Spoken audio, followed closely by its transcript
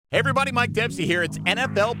Hey everybody, Mike Dempsey here. It's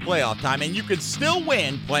NFL playoff time, and you can still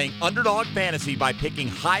win playing Underdog Fantasy by picking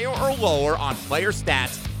higher or lower on player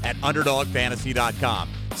stats at UnderdogFantasy.com.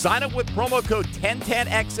 Sign up with promo code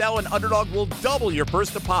 1010XL, and Underdog will double your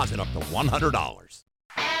first deposit up to $100.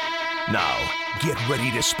 Now, get ready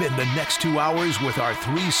to spend the next 2 hours with our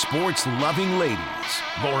three sports-loving ladies,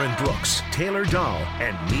 Lauren Brooks, Taylor Dahl,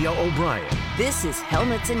 and Mia O'Brien. This is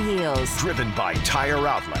Helmets and Heels. Driven by Tire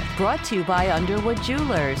Outlet. Brought to you by Underwood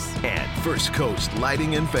Jewelers. And First Coast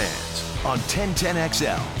Lighting and Fans on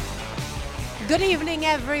 1010XL. Good evening,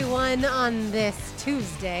 everyone, on this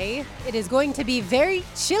Tuesday. It is going to be very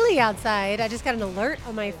chilly outside. I just got an alert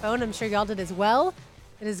on my phone. I'm sure y'all did as well.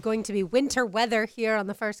 It is going to be winter weather here on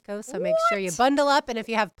the First Coast, so make sure you bundle up. And if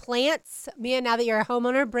you have plants, Mia, now that you're a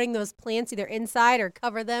homeowner, bring those plants either inside or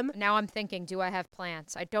cover them. Now I'm thinking, do I have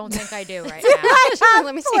plants? I don't think I do right now.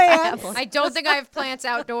 Let me see if I have I don't think I have plants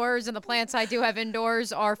outdoors, and the plants I do have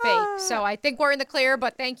indoors are fake. So I think we're in the clear,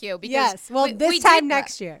 but thank you. Because yes, well, this time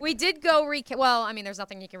next year. We did go well, I mean, there's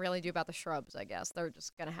nothing you can really do about the shrubs, I guess. They're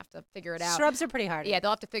just going to have to figure it out. Shrubs are pretty hard. Yeah,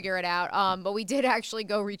 they'll have to figure it out. But we did actually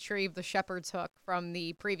go retrieve the shepherd's hook from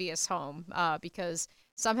the previous home because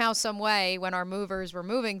somehow, some way, when our movers were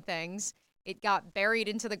moving things, it got buried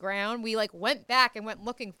into the ground. We went back and went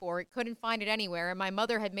looking for it, couldn't find it anywhere. And my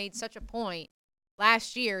mother had made such a point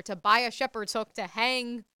last year to buy a shepherd's hook to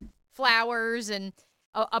hang flowers and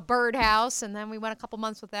a birdhouse. And then we went a couple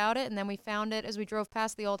months without it. And then we found it as we drove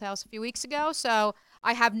past the old house a few weeks ago. So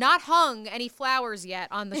I have not hung any flowers yet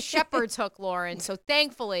on the shepherd's hook, Lauren. So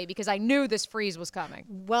thankfully, because I knew this freeze was coming.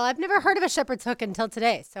 Well, I've never heard of a shepherd's hook until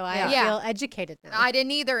today, so I feel educated now. I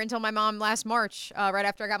didn't either until my mom last March, right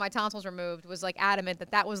after I got my tonsils removed, was adamant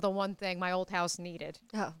that that was the one thing my old house needed.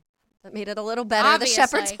 Oh, that made it a little better, Obviously. the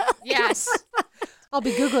shepherd's hook. Yes. I'll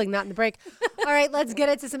be Googling that in the break. All right, let's get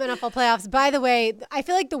into some NFL playoffs. By the way, I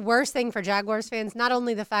feel like the worst thing for Jaguars fans, not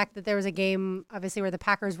only the fact that there was a game, obviously, where the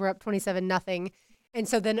Packers were up 27-0, and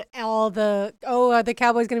so then all the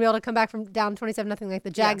Cowboys going to be able to come back from down 27-0 like the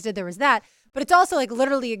Jags did. There was that. But it's also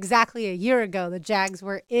literally exactly a year ago the Jags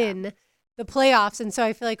were in the playoffs. And so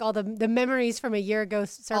I feel like all the memories from a year ago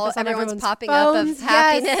surface on everyone's popping phones. up of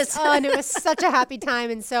happiness. Yes. And it was such a happy time.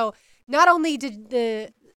 And so not only did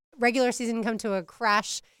the regular season come to a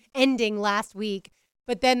crash ending last week,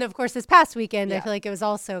 but then, of course, this past weekend, I feel like it was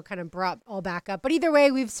also kind of brought all back up. But either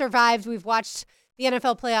way, we've survived. We've watched the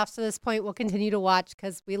NFL playoffs to this point. We'll continue to watch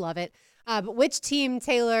because we love it. But which team,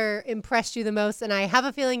 Taylor, impressed you the most? And I have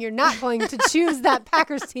a feeling you're not going to choose that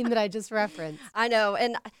Packers team that I just referenced. I know,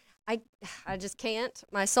 and I just can't.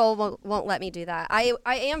 My soul won't let me do that. I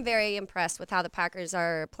am very impressed with how the Packers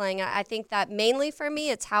are playing. I think that mainly for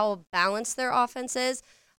me, it's how balanced their offense is.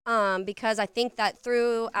 Because I think that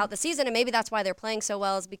throughout the season, and maybe that's why they're playing so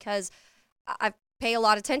well, is because I pay a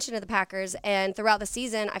lot of attention to the Packers. And throughout the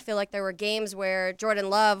season, I feel like there were games where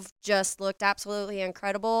Jordan Love just looked absolutely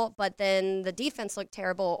incredible, but then the defense looked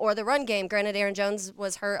terrible, or the run game. Granted, Aaron Jones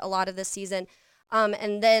was hurt a lot of this season.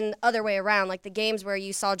 And then other way around, like the games where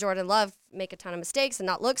you saw Jordan Love make a ton of mistakes and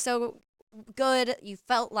not look so good, you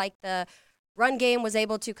felt like the run game was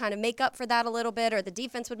able to kind of make up for that a little bit, or the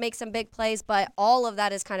defense would make some big plays, but all of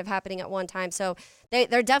that is kind of happening at one time. So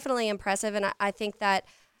they're definitely impressive, and I think I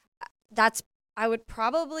would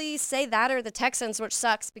probably say that or the Texans, which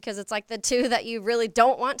sucks because it's the two that you really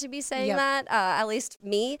don't want to be saying that, at least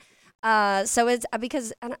me. So it's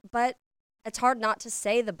but it's hard not to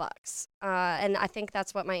say the Bucs, and I think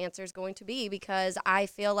that's what my answer is going to be, because I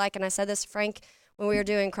feel like, and I said this to Frank when we were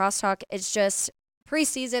doing crosstalk, it's just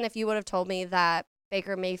preseason, if you would have told me that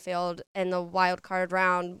Baker Mayfield in the wild card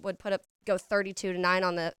round would go 32-9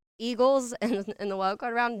 on the Eagles in the wild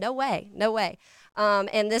card round, no way.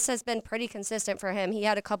 And this has been pretty consistent for him. He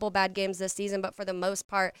had a couple bad games this season, but for the most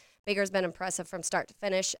part, Baker's been impressive from start to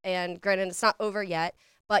finish. And granted, it's not over yet,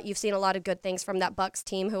 but you've seen a lot of good things from that Bucs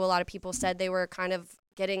team, who a lot of people said they were kind of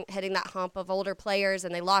hitting that hump of older players,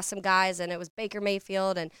 and they lost some guys, and it was Baker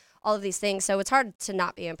Mayfield and all of these things. So it's hard to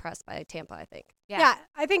not be impressed by Tampa, I think. Yeah,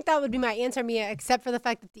 I think that would be my answer, Mia, except for the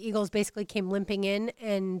fact that the Eagles basically came limping in.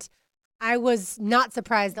 And I was not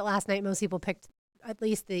surprised that last night most people picked, at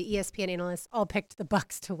least the ESPN analysts, all picked the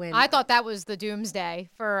Bucs to win. I thought that was the doomsday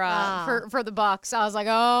for the Bucs. I was like,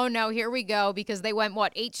 oh, no, here we go, because they went,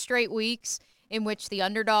 8 straight weeks in which the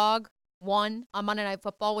underdog won on Monday Night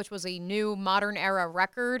Football, which was a new modern era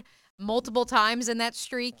record. Multiple times in that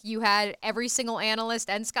streak, you had every single analyst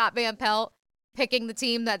and Scott Van Pelt picking the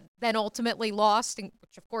team that then ultimately lost,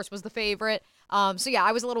 which of course was the favorite. So yeah,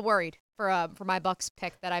 I was a little worried for my Bucs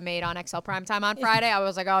pick that I made on XL Primetime on Friday. I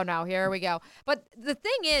was like, oh no, here we go. But the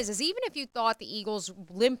thing is even if you thought the Eagles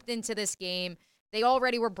limped into this game They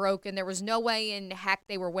already were broken. There was no way in heck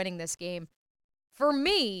they were winning this game. For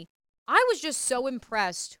me, I was just so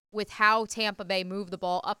impressed with how Tampa Bay moved the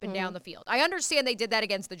ball up and down the field. I understand they did that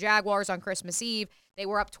against the Jaguars on Christmas Eve. They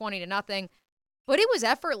were up 20-0, but it was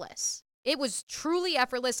effortless. It was truly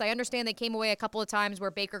effortless. I understand they came away a couple of times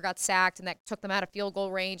where Baker got sacked and that took them out of field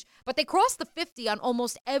goal range, but they crossed the 50 on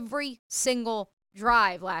almost every single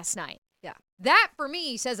drive last night. Yeah. That, for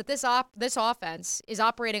me, says that this offense is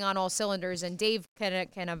operating on all cylinders, and Dave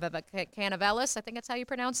Canavelis, I think that's how you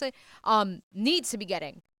pronounce it, needs to be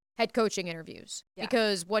getting head coaching interviews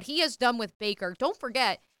because what he has done with Baker, don't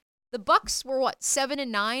forget, the Bucs were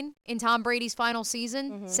 7-9 in Tom Brady's final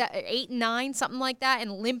season, 8-9, something like that,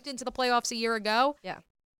 and limped into the playoffs a year ago. Yeah.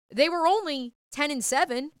 They were only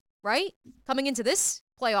 10-7, right? Coming into this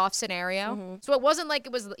playoff scenario. So it wasn't like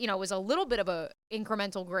it was, it was a little bit of a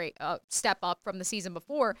incremental great step up from the season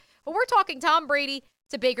before. But we're talking Tom Brady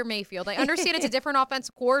to Baker Mayfield. I understand it's a different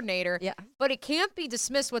offensive coordinator, but it can't be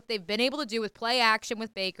dismissed what they've been able to do with play action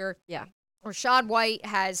with Baker. Yeah. Rashad White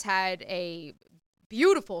has had a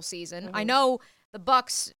beautiful season. I know the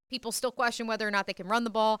Bucs, people still question whether or not they can run the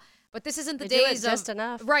ball, but this isn't the days just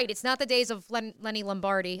enough. Right, it's not the days of Lenny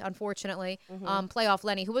Lombardi, unfortunately. Playoff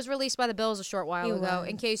Lenny, who was released by the Bills a short while ago.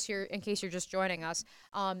 In case you're just joining us,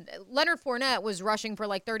 Leonard Fournette was rushing for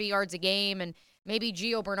like 30 yards a game, and maybe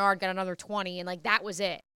Gio Bernard got another 20, and like that was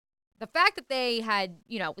it. The fact that they had,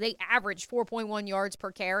 they averaged 4.1 yards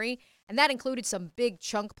per carry, and that included some big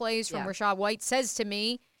chunk plays from Rashad White, says to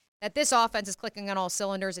me that this offense is clicking on all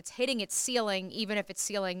cylinders. It's hitting its ceiling, even if its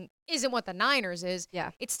ceiling isn't what the Niners is.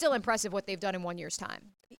 Yeah. It's still impressive what they've done in 1 year's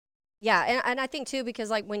time. Yeah, and I think, too,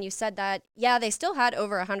 because, like, when you said that, they still had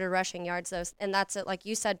over 100 rushing yards, though, and that's, like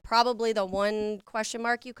you said, probably the one question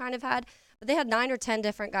mark you kind of had. But they had 9 or 10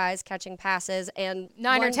 different guys catching passes and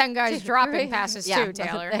 9 or 10 guys dropping passes too,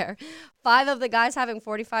 Taylor. There. 5 of the guys having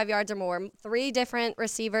 45 yards or more, 3 different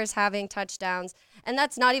receivers having touchdowns. And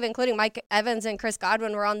that's not even including Mike Evans and Chris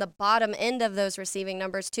Godwin were on the bottom end of those receiving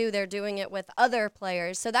numbers too. They're doing it with other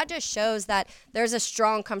players. So that just shows that there's a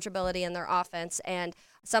strong comfortability in their offense. And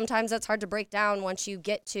sometimes that's hard to break down once you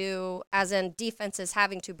get to, as in defenses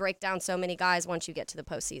having to break down so many guys once you get to the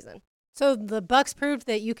postseason. So the Bucs proved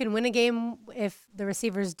that you can win a game if the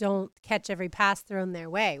receivers don't catch every pass thrown their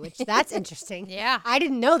way, which that's interesting. Yeah. I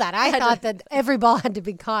didn't know that. I thought that every ball had to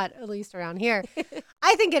be caught, at least around here.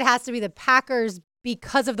 I think it has to be the Packers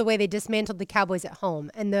because of the way they dismantled the Cowboys at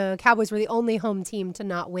home. And the Cowboys were the only home team to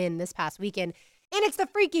not win this past weekend. And it's the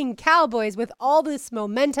freaking Cowboys with all this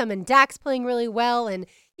momentum and Dak's playing really well. And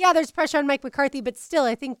yeah, there's pressure on Mike McCarthy, but still,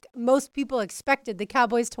 I think most people expected the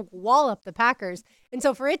Cowboys to wall up the Packers. And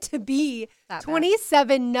so for it to be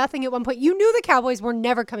 27-0 at one point, you knew the Cowboys were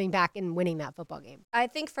never coming back and winning that football game. I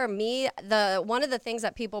think for me, one of the things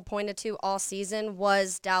that people pointed to all season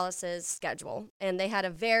was Dallas's schedule. And they had a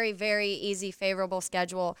very, very easy, favorable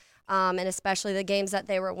schedule, and especially the games that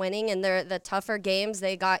they were winning. And the tougher games,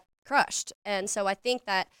 they got crushed. And so I think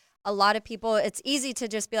that a lot of people, it's easy to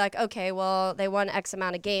just be like, okay, well, they won X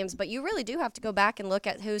amount of games, but you really do have to go back and look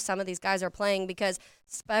at who some of these guys are playing because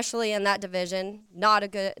especially in that division, not a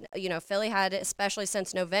good, Philly had, especially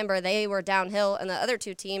since November, they were downhill and the other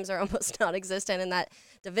 2 teams are almost non-existent in that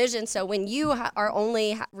division. So when you are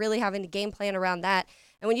only really having to game plan around that,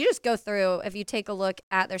 and when you just go through, if you take a look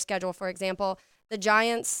at their schedule, for example, the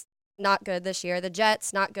Giants, not good this year. The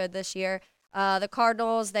Jets, not good this year. The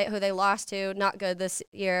Cardinals, who they lost to, not good this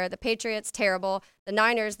year. The Patriots, terrible. The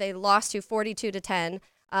Niners, they lost to 42-10.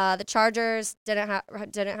 The Chargers didn't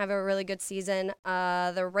have a really good season.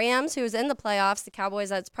 The Rams, who's in the playoffs, the Cowboys,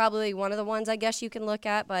 that's probably one of the ones I guess you can look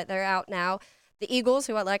at, but they're out now. The Eagles,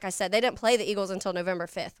 who, like I said, they didn't play the Eagles until November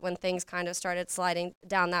 5th when things kind of started sliding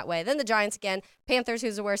down that way. Then the Giants again. Panthers,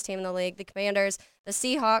 who's the worst team in the league. The Commanders. The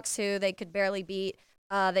Seahawks, who they could barely beat.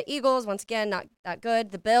 The Eagles, once again, not that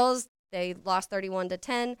good. The Bills, they lost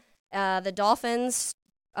 31-10. The Dolphins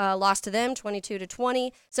lost to them 22-20.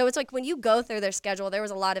 So it's like when you go through their schedule, there was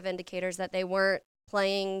a lot of indicators that they weren't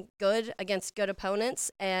playing good against good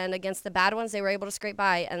opponents, and against the bad ones, they were able to scrape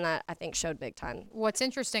by, and that, I think, showed big time. What's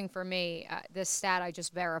interesting for me, this stat I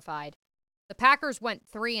just verified, the Packers went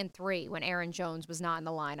 3-3 when Aaron Jones was not in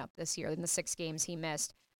the lineup this year in the 6 games he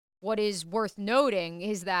missed. What is worth noting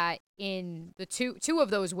is that in the two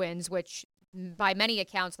of those wins, which by many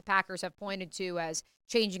accounts the Packers have pointed to as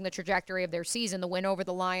changing the trajectory of their season, the win over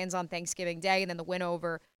the Lions on Thanksgiving Day and then the win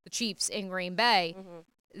over the Chiefs in Green Bay.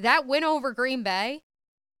 That win over Green Bay,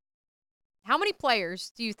 how many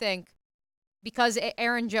players do you think, because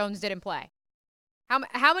Aaron Jones didn't play,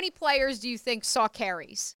 how many players do you think saw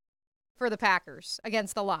carries for the Packers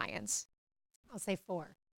against the Lions? I'll say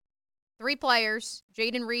 4. 3 players.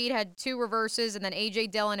 Jaden Reed had 2 reverses, and then A.J.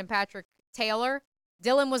 Dillon and Patrick Taylor.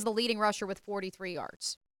 Dillon was the leading rusher with 43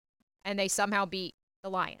 yards, and they somehow beat the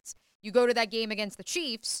Lions. You go to that game against the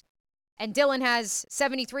Chiefs, and Dillon has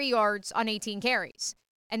 73 yards on 18 carries.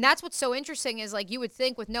 And that's what's so interesting is, like, you would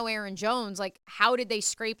think with no Aaron Jones, like, how did they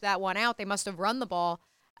scrape that one out? They must have run the ball.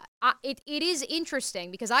 It is interesting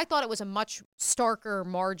because I thought it was a much starker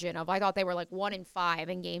margin of, I thought they were like 1-5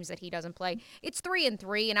 in games that he doesn't play. It's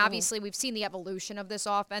 3-3, and obviously we've seen the evolution of this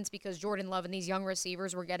offense because Jordan Love and these young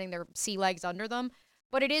receivers were getting their sea legs under them.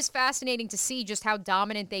 But it is fascinating to see just how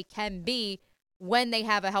dominant they can be when they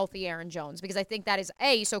have a healthy Aaron Jones, because I think that is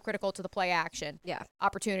A, so critical to the play action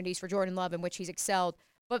opportunities for Jordan Love in which he's excelled.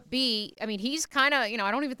 But B, I mean, he's kind of,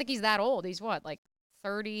 I don't even think he's that old. He's what, like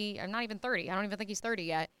 30? I'm not even 30. I don't even think he's 30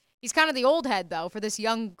 yet. He's kind of the old head, though, for this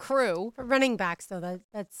young crew. For running backs, though,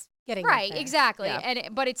 that's getting right. There. Exactly. Yeah.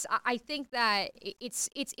 But I think that it's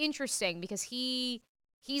interesting because he's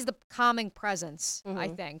the calming presence, I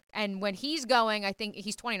think. And when he's going, I think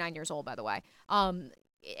he's 29 years old, by the way.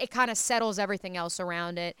 It kind of settles everything else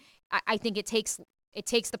around it. I think it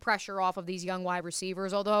takes the pressure off of these young wide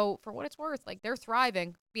receivers, although for what it's worth, like, they're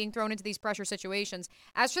thriving being thrown into these pressure situations.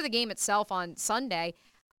 As for the game itself on Sunday,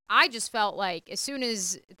 I just felt like as soon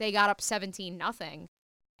as they got up 17-0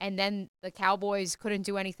 and then the Cowboys couldn't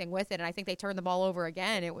do anything with it, and I think they turned the ball over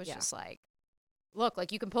again, it was just like, look,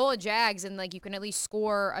 like, you can pull a Jags and, like, you can at least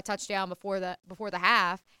score a touchdown before the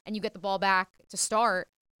half and you get the ball back to start,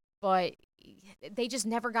 but they just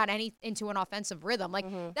never got into an offensive rhythm. Like,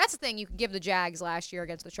 that's the thing you can give the Jags last year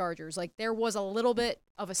against the Chargers. Like, there was a little bit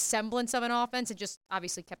of a semblance of an offense. It just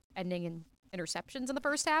obviously kept ending in interceptions in the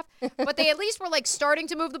first half. But they at least were, like, starting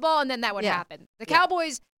to move the ball, and then that would happen. The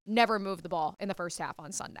Cowboys never moved the ball in the first half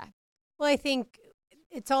on Sunday. Well, I think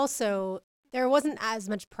it's also there wasn't as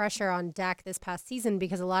much pressure on Dak this past season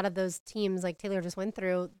because a lot of those teams, like Taylor just went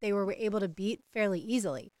through, they were able to beat fairly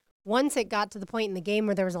easily. Once it got to the point in the game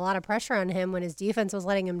where there was a lot of pressure on him when his defense was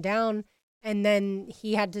letting him down and then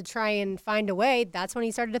he had to try and find a way, that's when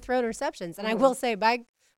he started to throw interceptions. And I will say,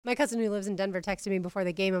 my cousin who lives in Denver texted me before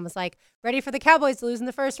the game and was like, ready for the Cowboys to lose in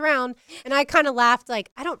the first round. And I kind of laughed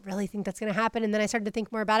like, I don't really think that's going to happen. And then I started to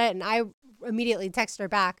think more about it. And I immediately texted her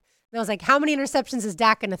back. And I was like, how many interceptions is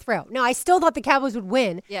Dak going to throw? No, I still thought the Cowboys would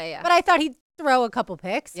win. Yeah. But I thought he'd throw a couple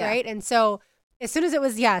picks, right? And so as soon as it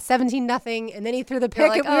was, 17-0, and then he threw the pick,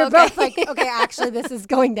 like, and we were both like, okay, actually, this is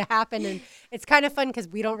going to happen. And it's kind of fun because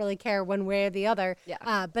we don't really care one way or the other.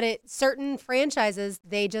 Yeah. But certain franchises,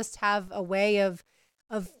 they just have a way of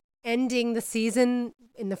ending the season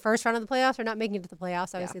in the first round of the playoffs or not making it to the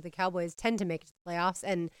playoffs. Obviously, the Cowboys tend to make it to the playoffs.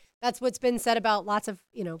 And that's what's been said about lots of,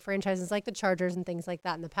 franchises like the Chargers and things like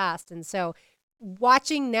that in the past. And so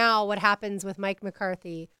watching now what happens with Mike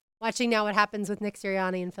McCarthy, watching now what happens with Nick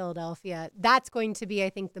Sirianni in Philadelphia, that's going to be,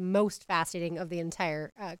 I think, the most fascinating of the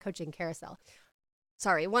entire coaching carousel.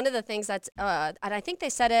 Sorry, one of the things that's, and I think they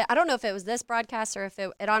said it, I don't know if it was this broadcast or if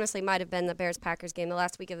it honestly might have been the Bears-Packers game the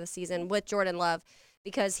last week of the season with Jordan Love,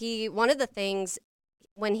 because one of the things,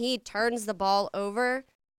 when he turns the ball over,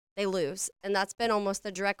 they lose. And that's been almost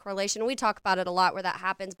the direct correlation. We talk about it a lot where that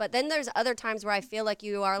happens. But then there's other times where I feel like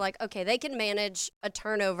you are like, okay, they can manage a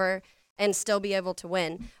turnover and still be able to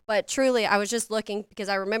win. But truly, I was just looking because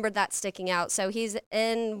I remembered that sticking out. So he's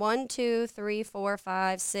in 7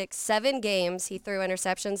 games he threw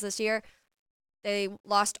interceptions this year. They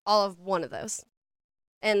lost all of one of those.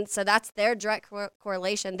 And so that's their direct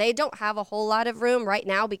correlation. They don't have a whole lot of room right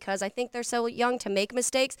now because I think they're so young to make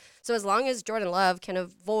mistakes. So as long as Jordan Love can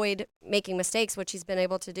avoid making mistakes, which he's been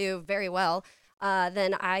able to do very well,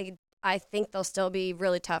 then I think they'll still be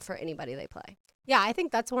really tough for anybody they play. Yeah, I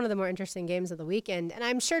think that's one of the more interesting games of the weekend. And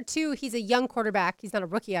I'm sure, too, he's a young quarterback. He's not a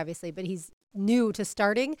rookie, obviously, but he's new to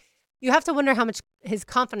starting. You have to wonder how much his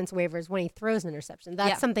confidence wavers when he throws an interception.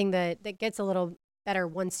 That's something that gets a little better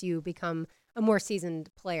once you become a more seasoned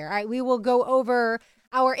player. All right, we will go over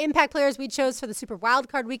our impact players we chose for the Super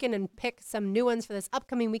Wildcard weekend and pick some new ones for this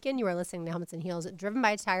upcoming weekend. You are listening to Helmets and Heels, driven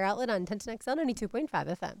by Tire Outlet on 1010XL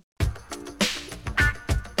 92.5 FM.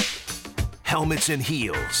 Helmets and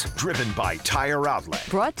Heels, driven by Tire Outlet.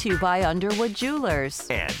 Brought to you by Underwood Jewelers.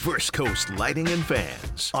 And First Coast Lighting and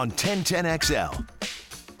Fans on 1010XL.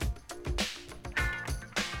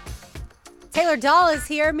 Taylor Dahl is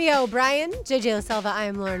here, Mia O'Brien, JJ LaSelva, I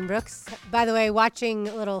am Lauren Brooks. By the way, watching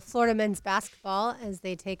a little Florida men's basketball as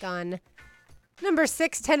they take on number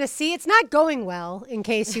 6 Tennessee. It's not going well, in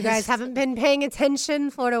case you guys haven't been paying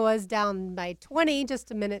attention. Florida was down by 20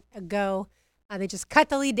 just a minute ago. They just cut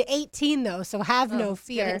the lead to 18, though, so have no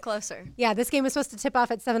fear. Getting closer. Yeah, this game was supposed to tip off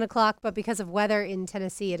at 7 o'clock, but because of weather in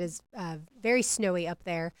Tennessee, it is very snowy up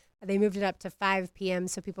there. They moved it up to 5 p.m.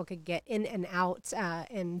 so people could get in and out.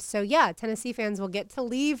 And so, yeah, Tennessee fans will get to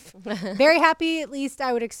leave very happy, at least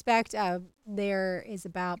I would expect. There is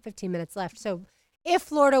about 15 minutes left. So if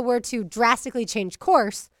Florida were to drastically change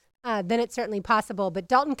course, then it's certainly possible. But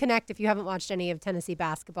Dalton Connect, if you haven't watched any of Tennessee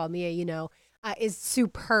basketball, Mia, is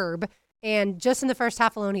superb. And just in the first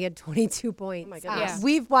half alone, he had 22 points. Oh my goodness.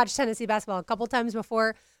 We've watched Tennessee basketball a couple times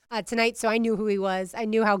before tonight, so I knew who he was. I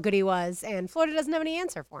knew how good he was, and Florida doesn't have any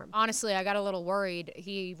answer for him. Honestly, I got a little worried.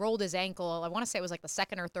 He rolled his ankle. I want to say it was like the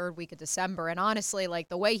second or third week of December. And honestly, like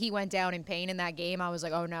the way he went down in pain in that game, I was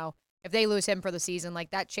like, oh no. If they lose him for the season, like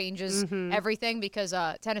that changes everything because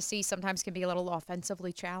Tennessee sometimes can be a little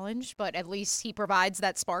offensively challenged, but at least he provides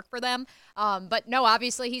that spark for them. But no,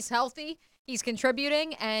 obviously he's healthy. He's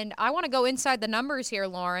contributing. And I want to go inside the numbers here,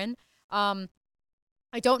 Lauren. I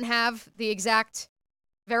don't have the exact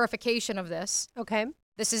verification of this. Okay.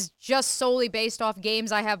 This is just solely based off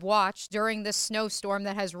games I have watched during this snowstorm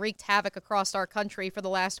that has wreaked havoc across our country for the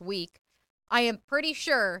last week. I am pretty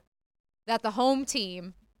sure that the home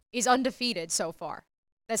team is undefeated so far.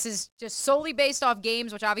 This is just solely based off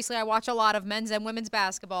games, which obviously I watch a lot of men's and women's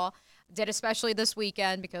basketball. Did especially this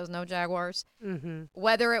weekend because no Jaguars.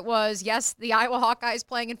 Whether it was, yes, the Iowa Hawkeyes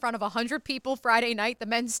playing in front of 100 people Friday night, the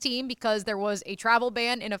men's team, because there was a travel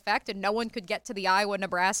ban in effect and no one could get to the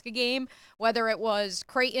Iowa-Nebraska game. Whether it was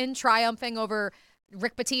Creighton triumphing over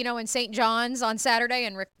Rick Pitino and St. John's on Saturday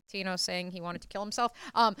and Rick Pitino saying he wanted to kill himself.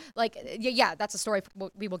 Yeah, that's a story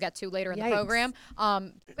we will get to later in the program.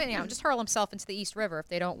 But, just hurl himself into the East River if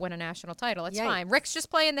they don't win a national title. It's fine. Rick's just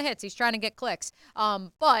playing the hits. He's trying to get clicks.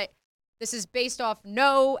 But this is based off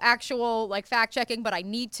no actual fact checking, but I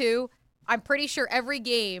need to. I'm pretty sure every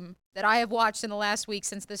game that I have watched in the last week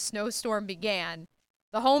since this snowstorm began,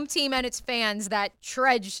 the home team and its fans that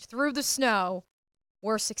trudged through the snow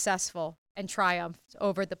were successful and triumphed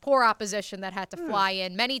over the poor opposition that had to fly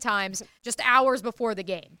in many times just hours before the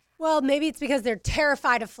game. Well, maybe it's because they're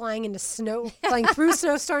terrified of flying through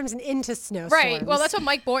snowstorms and into snowstorms. Right. Well, that's what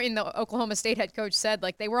Mike Boynton, the Oklahoma State head coach, said.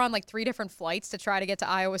 They were on 3 different flights to try to get to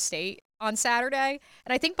Iowa State on Saturday.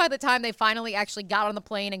 And I think by the time they finally actually got on the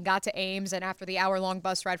plane and got to Ames, and after the hour-long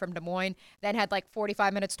bus ride from Des Moines, then had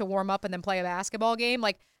 45 minutes to warm up and then play a basketball game,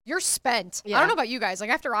 you're spent. Yeah. I don't know about you guys.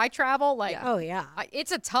 After I travel, oh, yeah.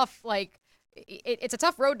 It's a tough, it's a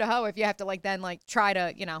tough road to hoe if you have to, then try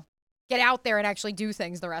to, get out there and actually do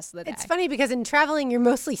things the rest of the day. It's funny because in traveling, you're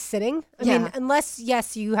mostly sitting. I mean, unless,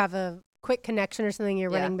 yes, you have a quick connection or something you're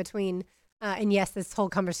running between. And yes, this whole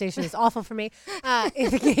conversation is awful for me, in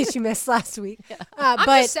case you missed last week. I'm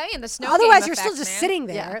but just saying, the snow otherwise, game you're still effect, just man. sitting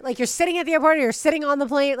there. You're sitting at the airport or you're sitting on the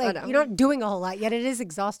plane. You're not doing a whole lot, yet it is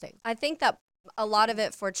exhausting. I think that a lot of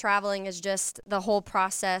it for traveling is just the whole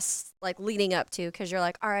process leading up to, because you're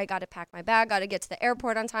all right, got to pack my bag, got to get to the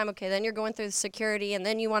airport on time. Okay, then you're going through the security and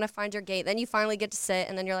then you want to find your gate. Then you finally get to sit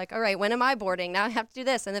and then you're all right, when am I boarding? Now I have to do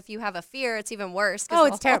this. And if you have a fear, it's even worse. Oh,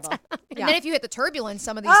 it's terrible. And then if you hit the turbulence,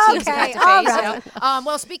 some of these teams have to face. Right.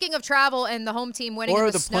 Well, speaking of travel and the home team winning or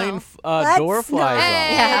in the plane snow. door flies off.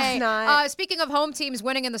 Hey, not. Speaking of home teams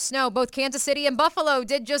winning in the snow, both Kansas City and Buffalo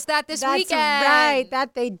did just that this weekend. That's right.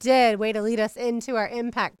 That they did. Way to lead us into our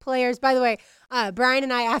impact players. By the way, Brian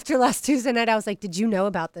and I, after last Tuesday night, I was like, did you know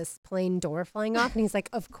about this plane door flying off? And he's like,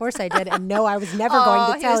 of course I did. And no, I was never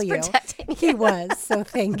going to tell you. He was. So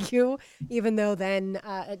thank you. Even though then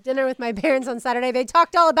at dinner with my parents on Saturday, they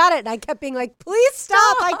talked all about it. And I kept being like, please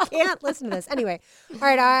stop. I can't listen to this. Anyway, all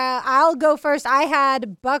right, I'll go first. I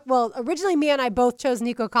had originally Mia and I both chose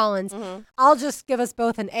Nico Collins. Mm-hmm. I'll just give us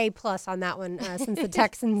both an A+ on that one since the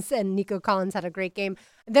Texans and Nico Collins had a great game.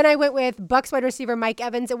 Then I went with Bucs wide receiver Mike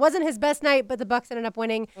Evans. It wasn't his best night, but the Bucs ended up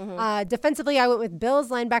winning. Mm-hmm. Defensively, I went with Bills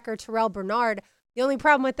linebacker Terrell Bernard. The only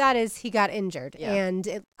problem with that is he got injured. Yeah.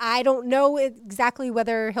 And I don't know exactly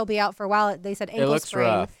whether he'll be out for a while. They said ankle sprain.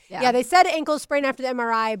 Rough. Yeah, they said ankle sprain after the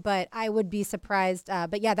MRI, but I would be surprised.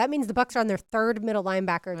 But yeah, that means the Bucs are on their 3rd middle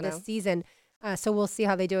linebacker this season. So we'll see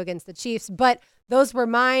how they do against the Chiefs. But those were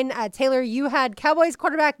mine. Taylor, you had Cowboys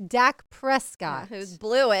quarterback Dak Prescott. Who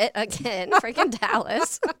blew it again, freaking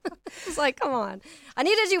Dallas. It's come on. I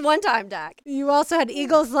needed you one time, Dak. You also had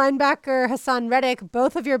Eagles linebacker Hassan Reddick.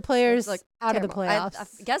 Both of your players out of the playoffs.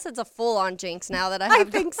 I guess it's a full-on jinx now that I have. I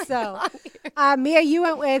think so. Mia, you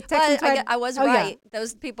went with Texans. I was right. Yeah.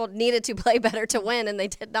 Those people needed to play better to win, and they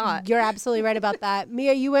did not. You're absolutely right about that.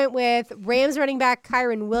 Mia, you went with Rams running back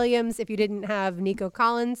Kyron Williams if you didn't have Nico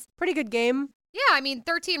Collins. Pretty good game. Yeah,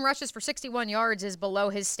 13 rushes for 61 yards is below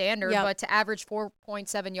his standard, but to average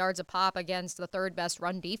 4.7 yards a pop against the 3rd best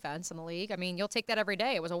run defense in the league, you'll take that every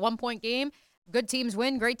day. It was a 1-point game. Good teams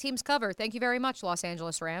win, great teams cover. Thank you very much, Los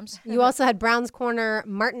Angeles Rams. You also had Browns corner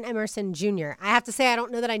Martin Emerson Jr. I have to say, I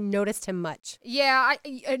don't know that I noticed him much. Yeah,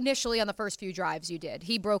 initially on the first few drives you did.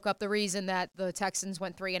 He broke up the reason that the Texans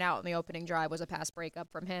went 3 and out in the opening drive was a pass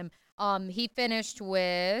breakup from him. He finished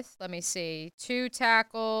with, 2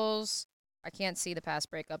 tackles. I can't see the pass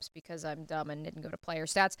breakups because I'm dumb and didn't go to player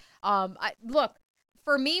stats. Look,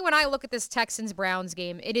 for me, when I look at this Texans-Browns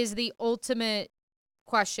game, it is the ultimate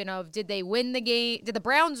question of did they win the game? Did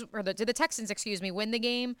the Texans, win the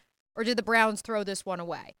game, or did the Browns throw this one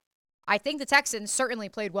away? I think the Texans certainly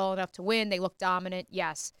played well enough to win. They looked dominant,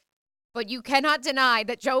 yes. But you cannot deny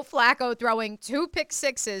that Joe Flacco throwing 2 pick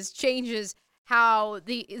sixes changes how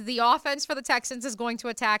the offense for the Texans is going to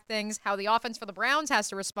attack things, how the offense for the Browns has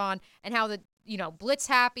to respond, and how the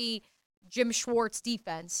blitz-happy Jim Schwartz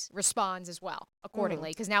defense responds as well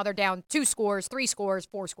accordingly, because now they're down 2 scores, 3 scores,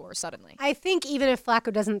 4 scores suddenly. I think even if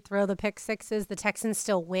Flacco doesn't throw the pick sixes, the Texans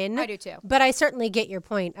still win. I do too. But I certainly get your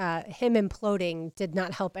point. Him imploding did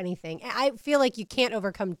not help anything. I feel like you can't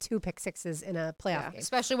overcome 2 pick sixes in a playoff game.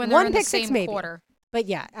 Especially when they're One in the pick six, same maybe. quarter. But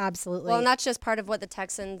yeah, absolutely. Well, and that's just part of what the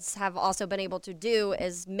Texans have also been able to do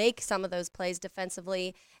is make some of those plays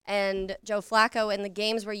defensively. And Joe Flacco in the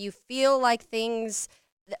games where you feel like things,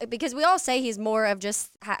 because we all say he's more of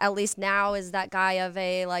just, at least now, is that guy of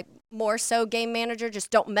a more so game manager, just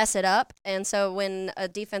don't mess it up. And so when a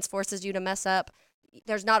defense forces you to mess up,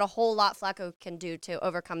 there's not a whole lot Flacco can do to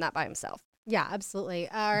overcome that by himself. Yeah, absolutely.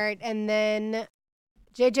 All right, and then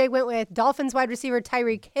JJ went with Dolphins wide receiver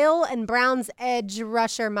Tyreek Hill and Browns edge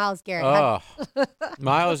rusher Myles Garrett. Oh,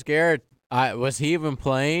 Myles Garrett. Was he even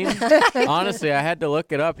playing? Honestly, I had to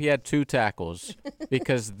look it up. He had 2 tackles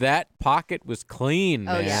because that pocket was clean,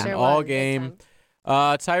 man, yeah. Sure all was. game.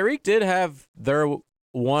 Tyreek did have their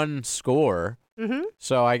 1 score,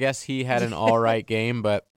 so I guess he had an all right game,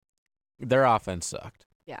 but their offense sucked.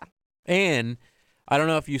 Yeah. And I don't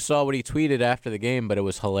know if you saw what he tweeted after the game, but it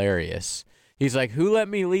was hilarious. He's like, who let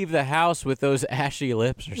me leave the house with those ashy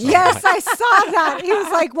lips or something? Yes, I saw that. He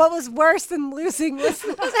was like, what was worse than losing was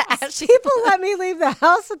people let me leave the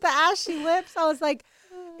house with the ashy lips. I was like,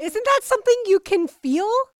 isn't that something you can feel?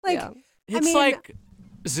 Like, Yeah. It's like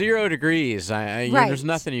 0 degrees. Right. There's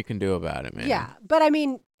nothing you can do about it, man. Yeah, but I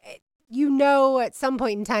mean, at some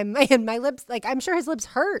point in time, man, my lips, I'm sure his lips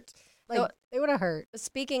hurt. They would have hurt.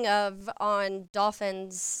 Speaking of on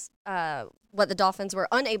Dolphins, what the Dolphins were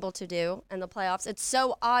unable to do in the playoffs, it's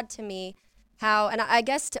so odd to me how, and I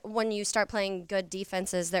guess when you start playing good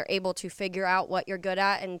defenses, they're able to figure out what you're good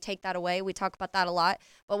at and take that away. We talk about that a lot.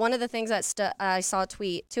 But one of the things that I saw a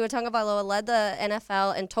tweet, Tua Tagovailoa led the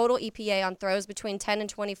NFL in total EPA on throws between 10 and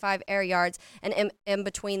 25 air yards and in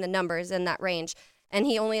between the numbers in that range. And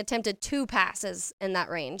he only attempted 2 passes in that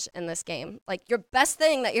range in this game. Like, your best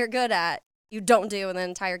thing that you're good at, you don't do in the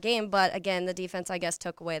entire game. But again, the defense, I guess,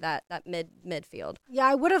 took away that midfield. Yeah,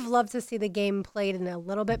 I would have loved to see the game played in a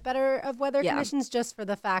little bit better of weather conditions, just for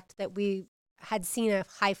the fact that we had seen a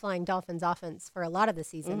high-flying Dolphins offense for a lot of the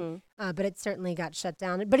season. But it certainly got shut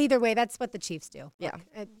down. But either way, that's what the Chiefs do. Yeah.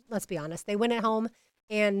 Let's be honest. They win at home,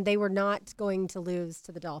 and they were not going to lose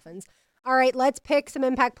to the Dolphins. All right, let's pick some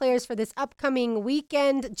impact players for this upcoming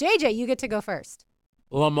weekend. JJ, you get to go first.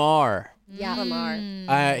 Lamar. Yeah,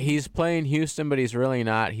 Lamar. He's playing Houston, but he's really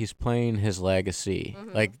not. He's playing his legacy.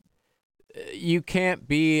 Like, you can't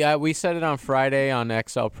be we said it on Friday on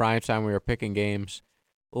XL Primetime. We were picking games.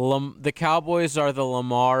 The Cowboys are the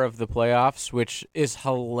Lamar of the playoffs, which is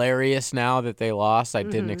hilarious now that they lost. I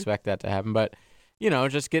didn't expect that to happen, but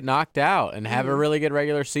just get knocked out and have a really good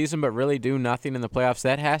regular season, but really do nothing in the playoffs.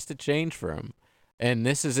 That has to change for him. And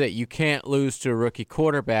this is it. You can't lose to a rookie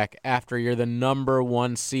quarterback after you're the number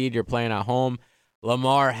 1 seed. You're playing at home.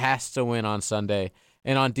 Lamar has to win on Sunday.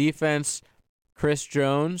 And on defense, Chris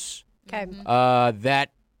Jones. Okay.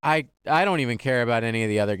 That I don't even care about any of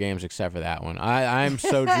the other games except for that one. I'm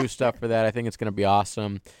so juiced up for that. I think it's going to be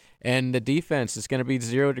awesome. And the defense is going to be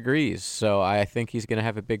 0 degrees. So I think he's going to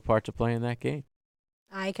have a big part to play in that game.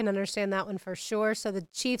 I can understand that one for sure. So the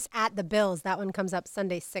Chiefs at the Bills, that one comes up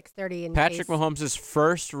Sunday 6:30. Patrick Mahomes'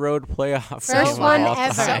 first road playoff First game one of all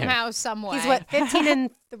ever. time. Somehow, some way. He's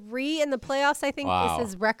 15-3 in the playoffs, I think Wow. is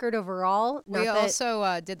his record overall. We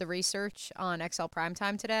also did the research on XL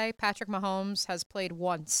Primetime today. Patrick Mahomes has played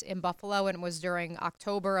once in Buffalo, and it was during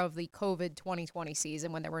October of the COVID 2020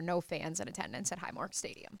 season when there were no fans in attendance at Highmark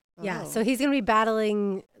Stadium. Yeah, so he's going to be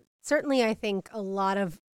battling, certainly, I think, a lot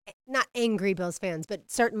of, not angry Bills fans, but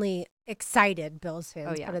certainly excited Bills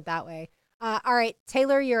fans, put it that way. All right,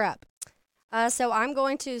 Taylor, you're up. So I'm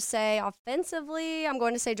going to say offensively, I'm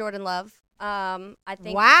going to say Jordan Love. I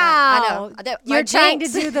think. Wow. I know. You're trying to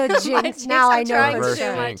do the jinx. Now I know I'm for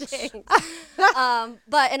trying to do my sure. jinx.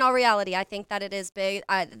 But in all reality, I think that it is big.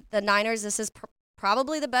 The Niners, this is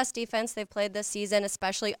probably the best defense they've played this season,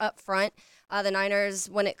 especially up front. The Niners,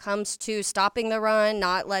 when it comes to stopping the run,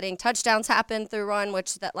 not letting touchdowns happen through run,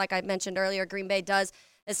 which, that, like I mentioned earlier, Green Bay does,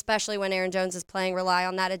 especially when Aaron Jones is playing, rely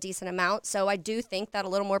on that a decent amount. So I do think that a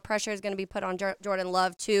little more pressure is going to be put on Jordan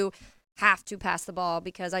Love to have to pass the ball,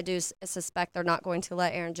 because I do suspect they're not going to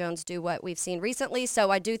let Aaron Jones do what we've seen recently.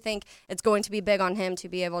 So I do think it's going to be big on him to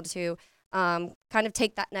be able to kind of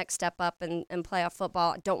take that next step up and playoff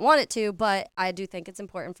football. I don't want it to, but I do think it's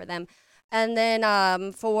important for them. And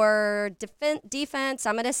then for defense,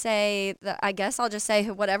 I'm going to say that I guess I'll just say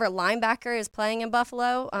whatever linebacker is playing in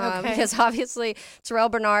Buffalo, because obviously Terrell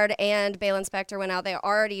Bernard and Balin Spector went out. They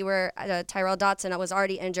already were, Tyrel Dotson was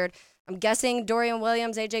already injured. I'm guessing Dorian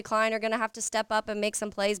Williams, AJ Klein are going to have to step up and make some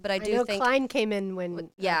plays, but I do think Klein came in when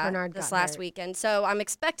Bernard this got last hurt. weekend. So I'm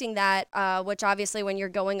expecting that, which obviously when you're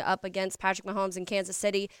going up against Patrick Mahomes in Kansas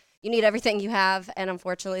City, you need everything you have. And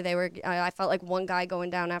unfortunately, I felt like one guy going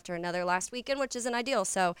down after another last weekend, which isn't ideal.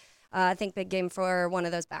 So I think big game for one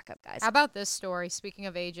of those backup guys. How about this story? Speaking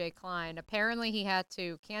of AJ Klein, apparently he had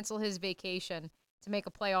to cancel his vacation to make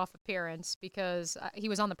a playoff appearance because he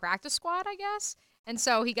was on the practice squad, I guess. And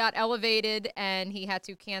so he got elevated and he had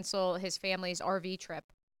to cancel his family's RV trip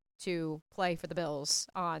to play for the Bills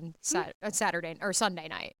on Saturday or Sunday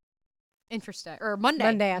night. Interesting. Or Monday.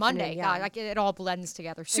 Afternoon, yeah. God, like it all blends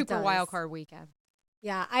together. Super wild card weekend.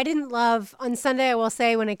 Yeah, I didn't love on Sunday. I will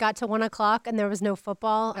say when it got to 1:00 and there was no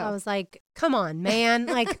football, I was like, "Come on, man!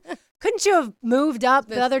 Like, couldn't you have moved up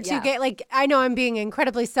the other two games?" Like, I know I'm being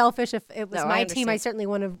incredibly selfish. If it was my team, I certainly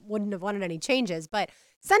wouldn't have wanted any changes. But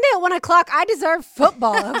Sunday at 1:00, I deserve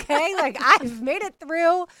football. Okay, like I've made it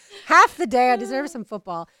through half the day. I deserve some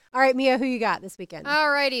football. All right, Mia, who you got this weekend?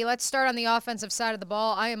 All righty, let's start on the offensive side of the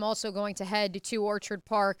ball. I am also going to head to Orchard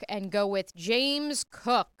Park and go with James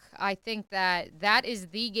Cook. I think that is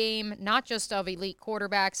the game, not just of elite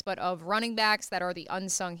quarterbacks, but of running backs that are the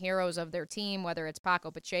unsung heroes of their team, whether it's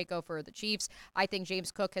Paco Pacheco for the Chiefs. I think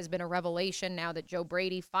James Cook has been a revelation now that Joe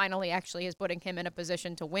Brady finally actually is putting him in a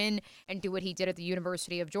position to win and do what he did at the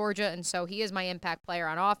University of Georgia. And so he is my impact player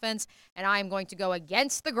on offense, and I am going to go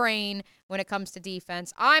against the grain when it comes to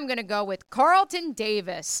defense. I'm going to go with Carlton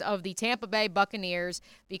Davis of the Tampa Bay Buccaneers,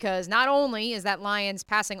 because not only is that Lions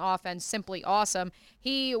passing offense simply awesome,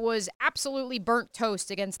 he was absolutely burnt toast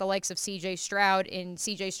against the likes of C.J. Stroud in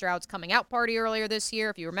C.J. Stroud's coming out party earlier this year.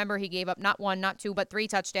 If you remember, he gave up not one, not two, but 3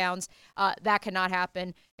 touchdowns. That cannot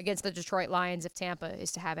happen against the Detroit Lions if Tampa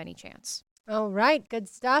is to have any chance. All right, good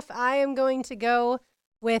stuff. I am going to go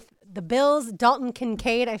with the Bills, Dalton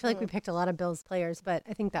Kincaid. I feel like we picked a lot of Bills players, but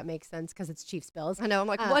I think that makes sense because it's Chiefs Bills. I know. I'm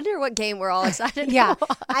like, wonder what game we're all excited Yeah, to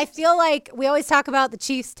watch. I feel like we always talk about the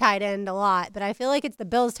Chiefs tight end a lot, but I feel like it's the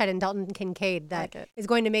Bills tight end, Dalton Kincaid, that is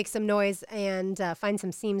going to make some noise and find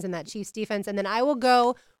some seams in that Chiefs defense. And then I will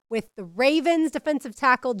go with the Ravens defensive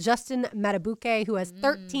tackle, Justin Matabuke, who has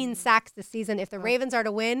 13 sacks this season. If the Ravens are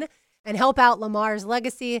to win and help out Lamar's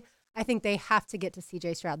legacy, I think they have to get to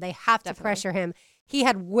C.J. Stroud. They have to pressure him. He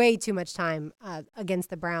had way too much time against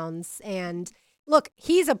the Browns. And look,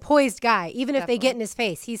 he's a poised guy. Even if they get in his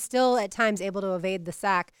face, he's still at times able to evade the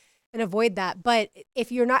sack and avoid that. But if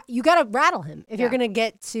you're not, you got to rattle him if you're going to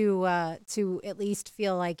get to at least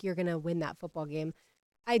feel like you're going to win that football game.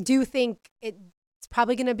 I do think it's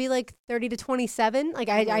probably going to be like 30-27. Like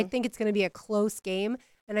I think it's going to be a close game.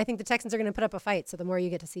 And I think the Texans are going to put up a fight. So the more you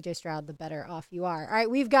get to C.J. Stroud, the better off you are. All right,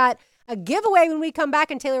 we've got a giveaway when we come back,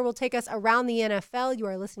 and Taylor will take us around the NFL. You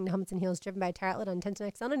are listening to Helmets and Heels, driven by Tire Outlet on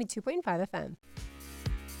 1010XL 92.5 FM.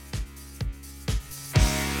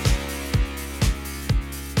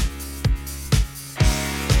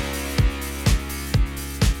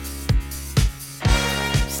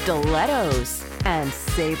 Stilettos and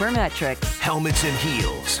Sabermetrics. Helmets and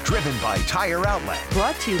Heels, driven by Tire Outlet.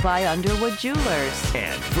 Brought to you by Underwood Jewelers.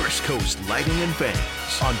 And First Coast Lighting and Fans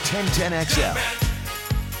on 1010XL.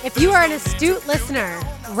 If you are an astute listener,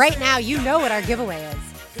 right now you know what our giveaway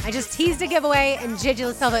is. I just teased a giveaway, and Gigi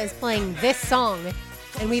La Selva is playing this song.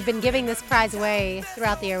 And we've been giving this prize away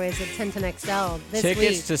throughout the airwaves at 1010XL this week.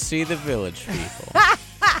 Tickets to see the Village people.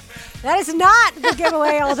 That is not the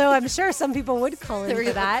giveaway, although I'm sure some people would call in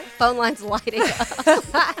for that. Phone lines lighting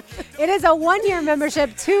up. It is a 1-year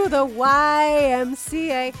membership to the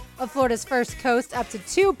YMCA of Florida's First Coast. Up to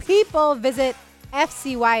 2 people. Visit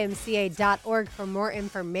fcymca.org for more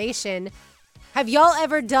information. Have y'all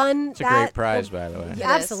ever done It's a that? great prize, by the way. It is.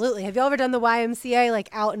 Absolutely. Have y'all ever done the YMCA like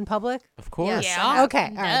out in public? Of course. Yeah. Okay.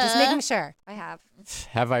 All right. Just making sure. I have.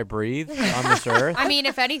 Have I breathed on this earth? I mean,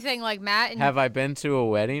 if anything, like Matt and Have I been to a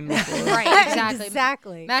wedding before? right, exactly.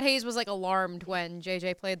 Exactly. Matt Hayes was like alarmed when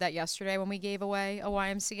JJ played that yesterday when we gave away a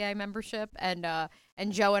YMCA membership, and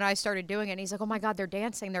Joe and I started doing it. And he's like, "Oh my God, they're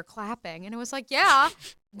dancing, they're clapping," and it was like, "Yeah,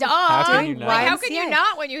 duh. How can you not? Like, how can you YMCA.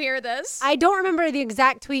 not when you hear this?" I don't remember the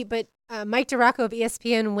exact tweet, but Mike DeRocco of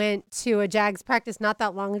ESPN went to a Jags practice not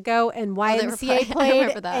that long ago, and they were YMCA playing. I played,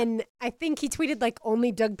 remember that. and I think he tweeted like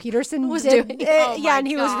only Doug Peterson Was did doing it. it. Oh Yeah, my and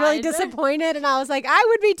he was really God. disappointed, and I was like, I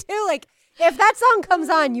would be too. Like, if that song comes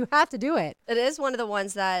on, you have to do it. It is one of the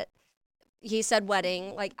ones that he said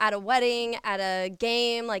wedding, like at a wedding, at a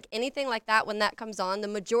game, like anything like that. When that comes on, the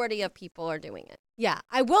majority of people are doing it. Yeah,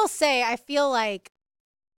 I will say, I feel like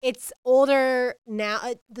it's older now.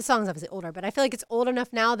 The song's obviously older, but I feel like it's old enough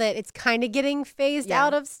now that it's kind of getting phased Yeah.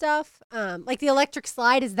 out of stuff. Like the electric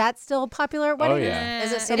slide, is that still popular at Oh, weddings? yeah.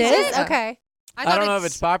 Is it It still is? popular? Okay. I don't know if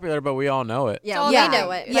it's popular, but we all know it. Yeah, all we Yeah. know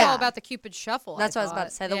it. It's Yeah. all about the Cupid Shuffle. That's what I was about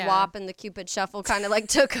to say. The WAP and the Cupid Shuffle kind of like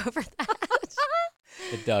took over that.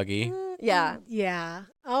 The Dougie. Yeah. Yeah.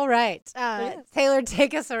 All right. Taylor,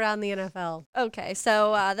 take us around the NFL. Okay,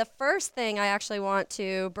 so the first thing I actually want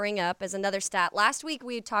to bring up is another stat. Last week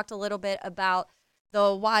we talked a little bit about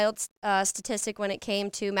the wild statistic when it came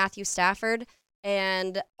to Matthew Stafford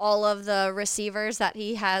and all of the receivers that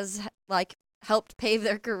he has like helped pave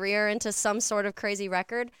their career into some sort of crazy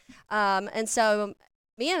record. And so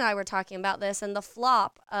me and I were talking about this and the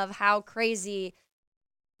flop of how crazy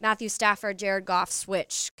Matthew Stafford, Jared Goff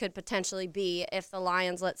switch could potentially be if the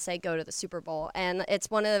Lions, let's say, go to the Super Bowl. And it's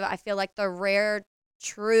one of, I feel like, the rare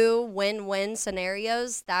true win-win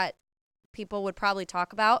scenarios that people would probably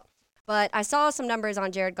talk about. But I saw some numbers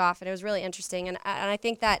on Jared Goff, and it was really interesting. And I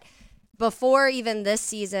think that before even this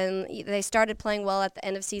season, they started playing well at the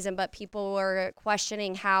end of season, but people were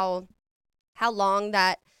questioning how long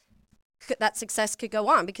that success could go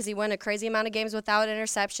on because he won a crazy amount of games without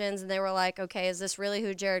interceptions. And they were like, okay, is this really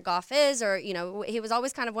who Jared Goff is? Or, you know, he was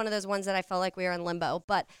always kind of one of those ones that I felt like we were in limbo.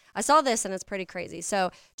 But I saw this and it's pretty crazy.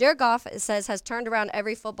 So Jared Goff, it says, has turned around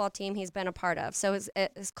every football team he's been a part of. So his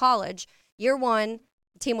college, year 1,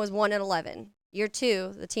 the team was 1-11. Year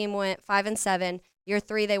 2, the team went 5-7. Year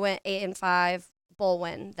 3, they went 8-5, bowl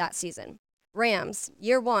win that season. Rams,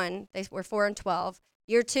 year 1, they were 4-12.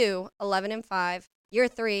 Year 2, 11-5. Year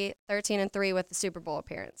 3, 13-3 with the Super Bowl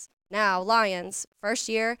appearance. Now, Lions, first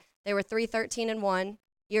year, they were 3-13-1.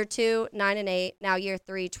 Year 2, 9-8. Now year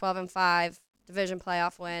 3, 12-5, division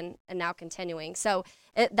playoff win, and now continuing. So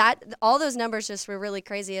all those numbers just were really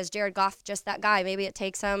crazy. As Jared Goff, just that guy. Maybe it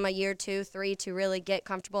takes him a year, 2, 3 to really get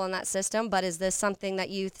comfortable in that system. But is this something that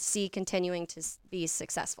you see continuing to be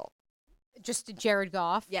successful? Just Jared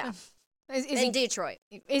Goff. Yeah. Is In he Detroit.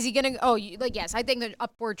 Is he gonna? Oh, yes. I think the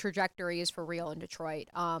upward trajectory is for real in Detroit.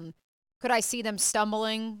 Could I see them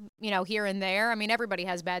stumbling? Here and there. I mean, everybody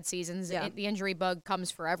has bad seasons. Yeah. The injury bug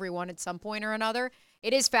comes for everyone at some point or another.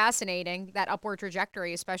 It is fascinating, that upward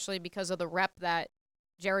trajectory, especially because of the rep that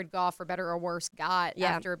Jared Goff, for better or worse, got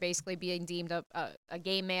after basically being deemed a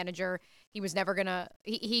game manager. He was never gonna.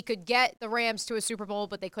 He could get the Rams to a Super Bowl,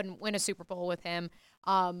 but they couldn't win a Super Bowl with him.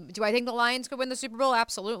 Do I think the Lions could win the Super Bowl?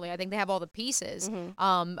 Absolutely. I think they have all the pieces.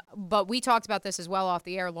 Mm-hmm. But we talked about this as well off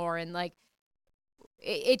the air, Lauren. Like,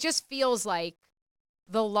 it just feels like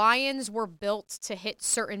the Lions were built to hit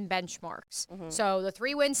certain benchmarks. Mm-hmm. So the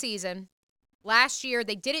 3-win season last year,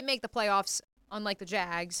 they didn't make the playoffs, unlike the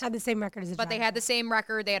Jags. Had the same record as the But they Jags. had the same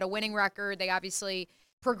record. They had a winning record. They obviously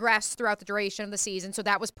progressed throughout the duration of the season. So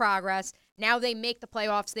that was progress. Now they make the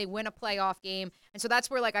playoffs. They win a playoff game. And so that's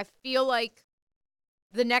where, like, I feel like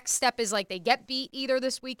the next step is, like, they get beat either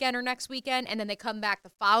this weekend or next weekend, and then they come back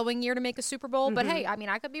the following year to make a Super Bowl. But, hey, I mean,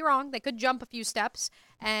 I could be wrong. They could jump a few steps,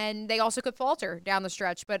 and they also could falter down the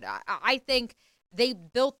stretch. But I think they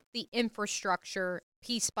built the infrastructure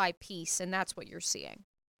piece by piece, and that's what you're seeing.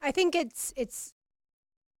 I think it's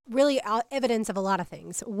really evidence of a lot of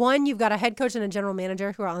things. One, you've got a head coach and a general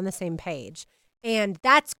manager who are on the same page. And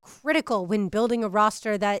that's critical when building a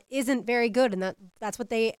roster that isn't very good. And that's what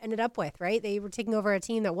they ended up with, right? They were taking over a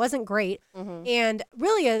team that wasn't great. Mm-hmm. And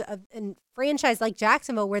really a franchise like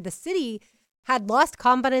Jacksonville, where the city had lost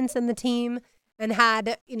confidence in the team and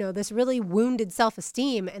had, this really wounded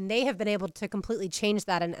self-esteem. And they have been able to completely change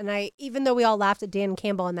that. And even though we all laughed at Dan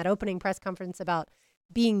Campbell in that opening press conference about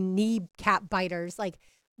being kneecap biters, like,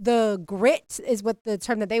 the grit is what the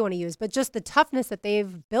term that they want to use, but just the toughness that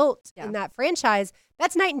they've built in that franchise,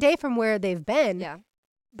 that's night and day from where they've been. Yeah.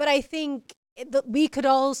 But I think that we could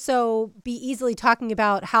also be easily talking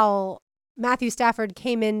about how Matthew Stafford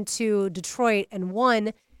came into Detroit and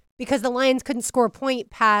won because the Lions couldn't score a point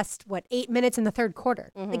past 8 minutes in the third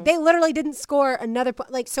quarter. Like they literally didn't score another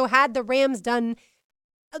point. Like, so had the Rams done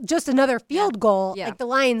just another field goal, like the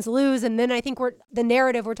Lions lose, and then I think the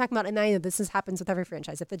narrative we're talking about, and I know this happens with every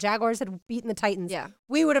franchise. If the Jaguars had beaten the Titans,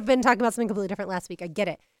 we would have been talking about something completely different last week. I get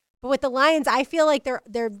it. But with the Lions, I feel like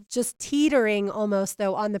they're just teetering almost,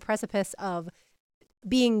 though, on the precipice of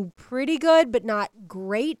being pretty good, but not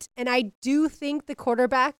great. And I do think the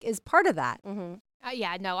quarterback is part of that.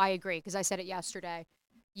 Yeah, no, I agree, because I said it yesterday.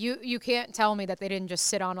 You can't tell me that they didn't just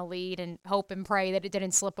sit on a lead and hope and pray that it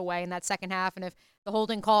didn't slip away in that second half. And if the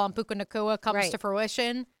holding call on Puka Nacua comes to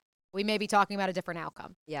fruition, we may be talking about a different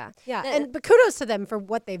outcome. Yeah. But kudos to them for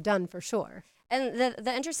what they've done, for sure. And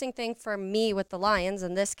the interesting thing for me with the Lions,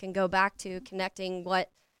 and this can go back to connecting what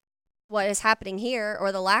is happening here,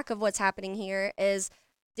 or the lack of what's happening here, is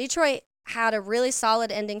Detroit had a really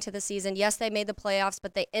solid ending to the season. Yes, they made the playoffs,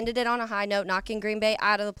 but they ended it on a high note, knocking Green Bay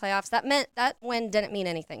out of the playoffs. That meant that win didn't mean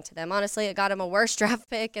anything to them. Honestly, it got them a worse draft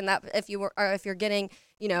pick, and that if you're getting,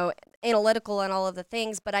 analytical on all of the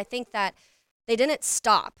things, but I think that they didn't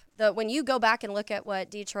stop. When you go back and look at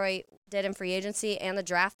what Detroit did in free agency and the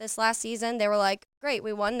draft this last season, they were like, great,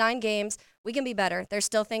 we won 9 games. We can be better. There's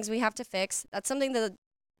still things we have to fix. That's something that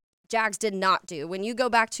Jags did not do. When you go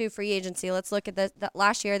back to free agency, let's look at that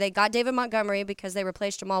last year. They got David Montgomery because they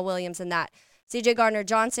replaced Jamal Williams in that. C.J.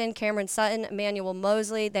 Gardner-Johnson, Cameron Sutton, Emmanuel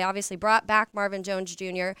Mosley. They obviously brought back Marvin Jones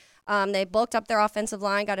Jr. They bulked up their offensive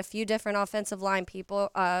line, got a few different offensive line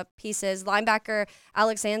pieces. Linebacker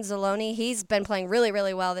Alex Anzalone, he's been playing really,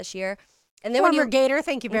 really well this year. And then Former Gator,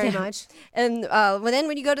 thank you very much. And then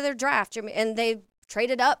when you go to their draft, and they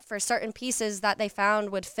traded up for certain pieces that they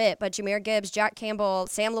found would fit. But Jahmyr Gibbs, Jack Campbell,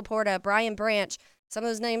 Sam Laporta, Brian Branch, some of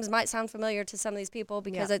those names might sound familiar to some of these people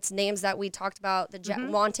because it's names that we talked about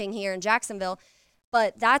wanting here in Jacksonville.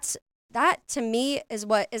 But that to me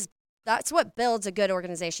that's what builds a good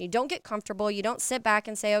organization. You don't get comfortable. You don't sit back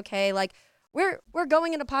and say, okay, like we're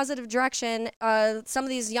going in a positive direction. Some of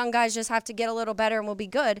these young guys just have to get a little better and we'll be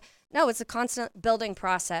good. No, it's a constant building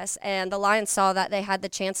process. And the Lions saw that they had the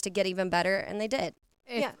chance to get even better, and they did.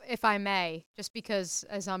 If I may, just because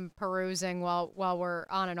as I'm perusing while we're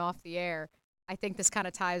on and off the air, I think this kind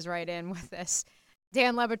of ties right in with this.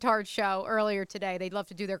 Dan Le Batard's show earlier today, they'd love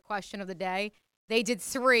to do their question of the day. They did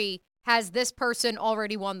 3. Has this person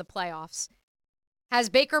already won the playoffs? Has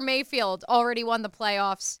Baker Mayfield already won the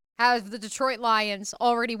playoffs? Have the Detroit Lions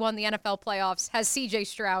already won the NFL playoffs? Has C.J.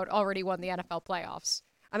 Stroud already won the NFL playoffs?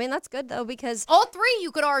 I mean, that's good, though, because all 3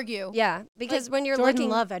 you could argue. Yeah, because when you're Jordan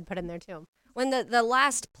Love, I'd put in there, too. When the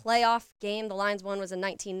last playoff game the Lions won was in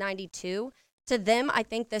 1992, to them, I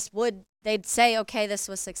think they'd say, okay, this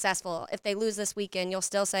was successful. If they lose this weekend, you'll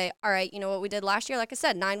still say, all right, you know what we did last year? Like I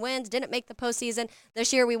said, 9 wins, didn't make the postseason.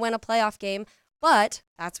 This year we win a playoff game. But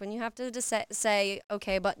that's when you have to say,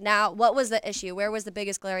 okay, but now what was the issue? Where was the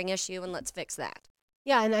biggest glaring issue? And let's fix that.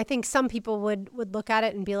 Yeah, and I think some people would look at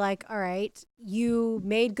it and be like, all right, you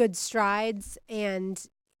made good strides, and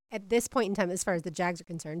at this point in time, as far as the Jags are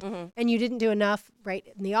concerned, and you didn't do enough right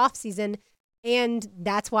in the offseason, and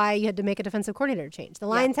that's why you had to make a defensive coordinator change. The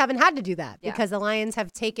Lions haven't had to do that because the Lions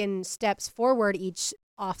have taken steps forward each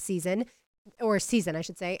offseason, or season, I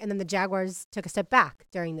should say, and then the Jaguars took a step back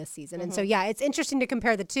during this season. And so, it's interesting to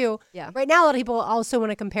compare the two. Yeah. Right now, a lot of people also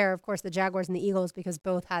want to compare, of course, the Jaguars and the Eagles because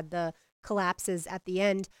both had the collapses at the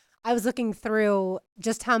end. I was looking through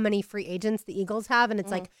just how many free agents the Eagles have, and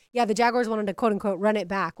it's like, the Jaguars wanted to quote unquote run it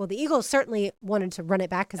back. Well, the Eagles certainly wanted to run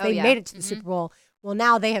it back because they made it to the Super Bowl. Well,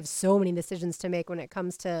 now they have so many decisions to make when it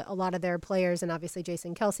comes to a lot of their players, and obviously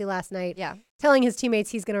Jason Kelce last night telling his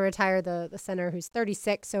teammates he's going to retire the center who's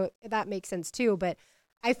 36, so that makes sense too. But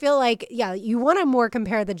I feel like, you want to more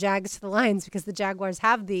compare the Jags to the Lions because the Jaguars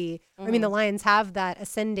have the Lions have that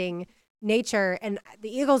ascending nature, and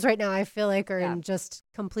the Eagles right now I feel like are in just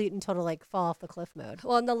complete and total like fall off the cliff mode.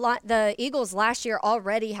 Well, and the Eagles last year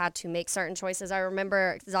already had to make certain choices. I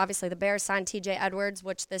remember because obviously the Bears signed TJ Edwards,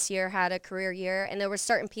 which this year had a career year, and there were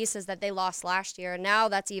certain pieces that they lost last year, and now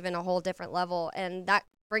that's even a whole different level. And that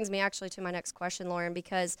brings me actually to my next question, Lauren,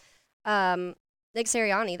 because Nick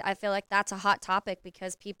Sirianni, I feel like that's a hot topic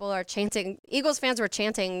because people are chanting, Eagles fans were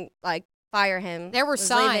chanting like fire him. There were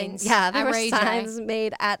signs. There were signs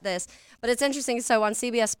made at this. But it's interesting. So on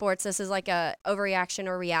CBS Sports, this is like a overreaction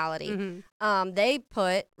or reality. They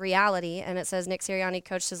put reality, and it says Nick Sirianni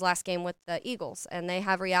coached his last game with the Eagles, and they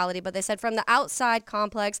have reality. But they said from the outside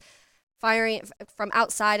complex, firing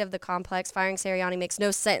Sirianni makes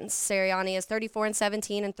no sense. Sirianni is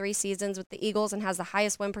 34-17 in 3 seasons with the Eagles and has the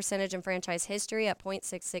highest win percentage in franchise history at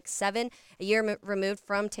 .667, a year removed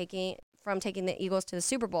from taking from taking the Eagles to the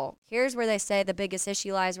Super Bowl. Here's where they say the biggest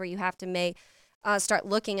issue lies, where you have to start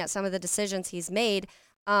looking at some of the decisions he's made.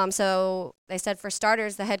 So they said, for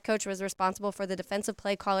starters, the head coach was responsible for the defensive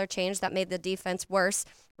play caller change that made the defense worse,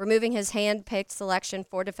 removing his hand-picked selection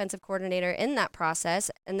for defensive coordinator in that process.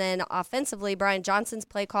 And then offensively, Brian Johnson's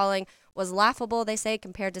play calling was laughable, they say,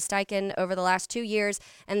 compared to Steichen over the last 2 years.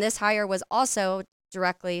 And this hire was also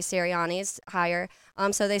directly Sirianni's hire.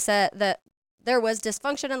 So they said that there was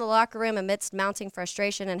dysfunction in the locker room amidst mounting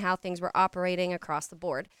frustration and how things were operating across the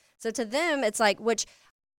board. So to them, it's like, which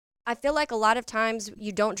I feel like a lot of times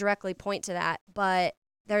you don't directly point to that, but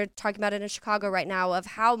they're talking about it in Chicago right now of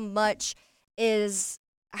how much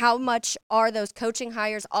are those coaching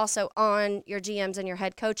hires also on your GMs and your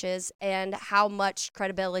head coaches, and how much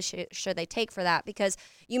credibility should they take for that? Because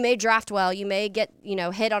you may draft well, you may get,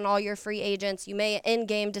 hit on all your free agents, you may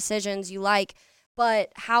in-game decisions you like,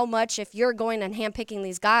 but how much, if you're going and handpicking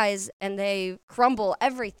these guys and they crumble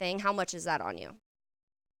everything, how much is that on you?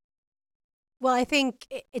 Well, I think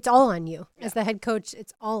it's all on you. Yeah. As the head coach,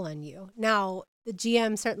 it's all on you. Now, the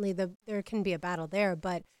GM, certainly there can be a battle there,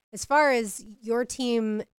 but as far as your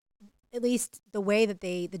team, at least the way that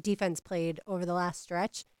the defense played over the last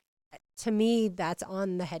stretch, to me, that's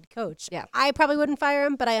on the head coach. Yeah. I probably wouldn't fire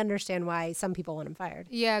him, but I understand why some people want him fired.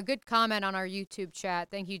 Yeah, good comment on our YouTube chat.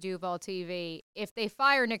 Thank you, Duval TV. If they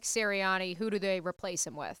fire Nick Sirianni, who do they replace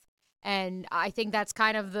him with? And I think that's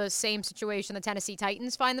kind of the same situation the Tennessee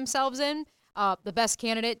Titans find themselves in. The best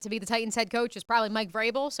candidate to be the Titans head coach is probably Mike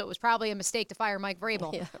Vrabel, so it was probably a mistake to fire Mike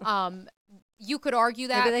Vrabel. Yeah. You could argue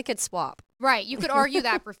that. Maybe they could swap. Right. You could argue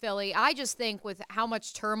that for Philly. I just think with how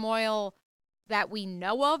much turmoil that we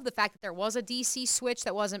know of, the fact that there was a DC switch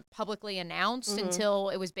that wasn't publicly announced until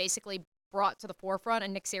it was basically brought to the forefront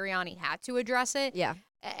and Nick Sirianni had to address it. Yeah.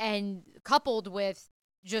 And coupled with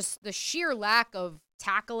just the sheer lack of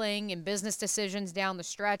tackling and business decisions down the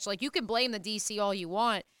stretch, like you can blame the DC all you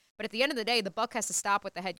want, but at the end of the day, the buck has to stop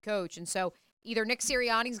with the head coach. And so either Nick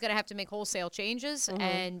Sirianni's going to have to make wholesale changes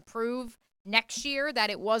and prove next year that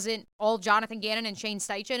it wasn't all Jonathan Gannon and Shane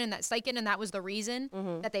Steichen and that was the reason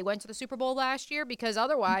that they went to the Super Bowl last year. Because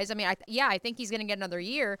otherwise, I mean, I think he's going to get another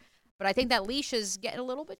year, but I think that leash is getting a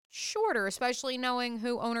little bit shorter, especially knowing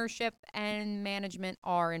who ownership and management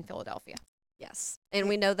are in Philadelphia. Yes, and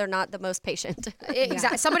we know they're not the most patient.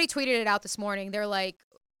 Exactly. Somebody tweeted it out this morning. They're like,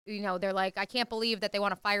 I can't believe that they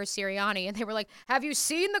want to fire Sirianni. And they were like, have you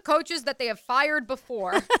seen the coaches that they have fired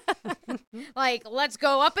before? Like, let's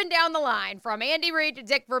go up and down the line from Andy Reid to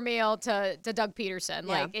Dick Vermeil to Doug Peterson.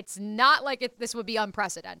 Yeah. Like, it's not like this would be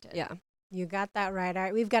unprecedented. Yeah. You got that right. All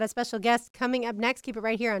right, we've got a special guest coming up next. Keep it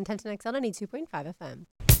right here on 1010XL 92.5 FM.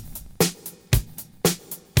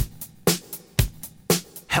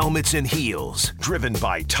 Helmets and Heels, driven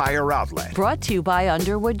by Tire Outlet. Brought to you by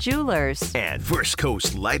Underwood Jewelers. And First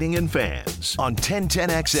Coast Lighting and Fans on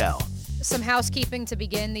 1010XL. Some housekeeping to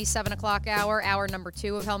begin the 7 o'clock hour number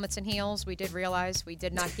 2 of Helmets and Heels. We did realize we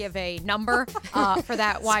did not give a number for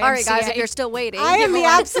that YMCA. Sorry, guys, if you're still waiting. I am the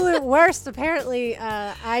absolute worst. Apparently,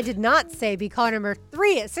 I did not say be caller number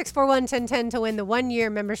 3 at 641-1010 to win the 1-year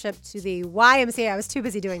membership to the YMCA. I was too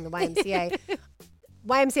busy doing the YMCA.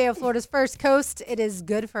 YMCA of Florida's First Coast. It is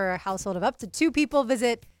good for a household of up to 2 people.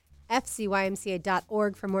 Visit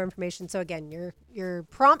fcymca.org for more information. So again, your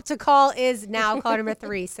prompt to call is now caller number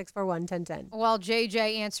 3, 641-1010. While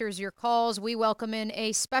JJ answers your calls, we welcome in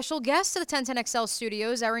a special guest to the 1010XL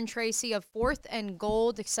studios, Erin Tracy of 4th and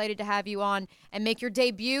Gold. Excited to have you on and make your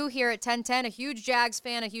debut here at 1010. A huge Jags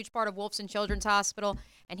fan, a huge part of Wolfson Children's Hospital,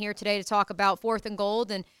 and here today to talk about 4th and Gold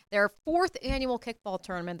and their 4th annual kickball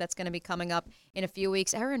tournament that's going to be coming up in a few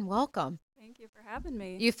weeks. Erin, welcome. Thank you for having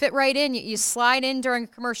me. You fit right in. You slide in during a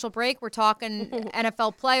commercial break. We're talking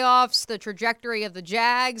NFL playoffs, the trajectory of the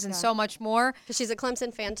Jags, and so much more. She's a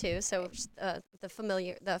Clemson fan too, so the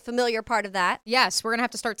familiar part of that. Yes, we're gonna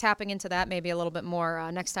have to start tapping into that maybe a little bit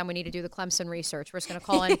more next time we need to do the Clemson research. We're just gonna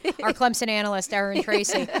call in our Clemson analyst, Erin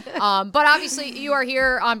Tracy. But obviously, you are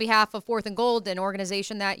here on behalf of 4th and Gold, an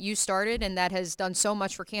organization that you started and that has done so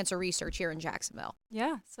much for cancer research here in Jacksonville.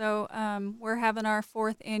 Yeah, so we're having our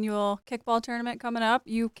 4th annual kickball tournament coming up.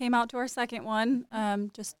 You came out to our second one,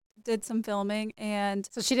 just did some filming, and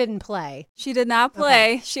So she didn't play. she did not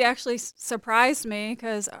play. Okay. She actually surprised me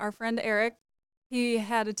because our friend Eric, he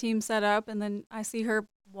had a team set up, and then I see her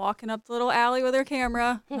walking up the little alley with her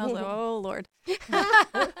camera, and I was like, oh, Lord.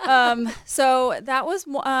 So that was,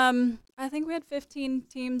 I think we had 15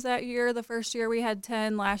 teams that year. The first year we had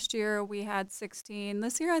 10. Last year we had 16.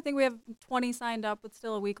 This year I think we have 20 signed up with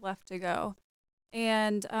still a week left to go.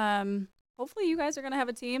 And hopefully you guys are going to have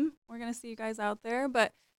a team. We're going to see you guys out there.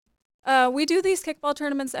 But We do these kickball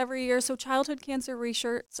tournaments every year. So childhood cancer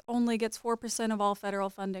research only gets 4% of all federal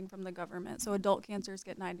funding from the government. So adult cancers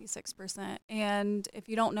get 96%. And if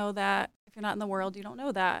you don't know that, if you're not in the world, you don't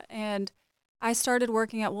know that. And I started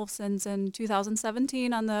working at Wolfson's in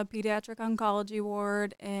 2017 on the pediatric oncology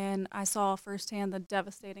ward, and I saw firsthand the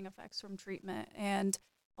devastating effects from treatment. And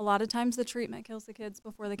a lot of times the treatment kills the kids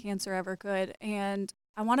before the cancer ever could. And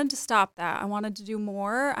I wanted to stop that. I wanted to do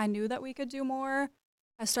more. I knew that we could do more.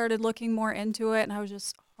 I started looking more into it, and I was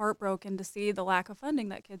just heartbroken to see the lack of funding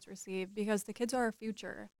that kids receive, because the kids are our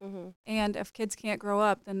future. And if kids can't grow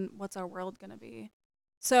up, then what's our world going to be?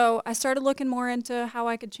 So I started looking more into how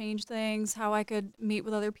I could change things, how I could meet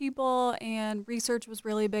with other people, and research was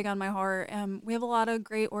really big on my heart. We have a lot of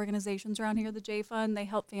great organizations around here. The J Fund, they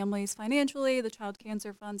help families financially. The Child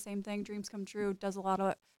Cancer Fund, same thing, Dreams Come True, does a lot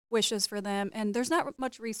of wishes for them. And there's not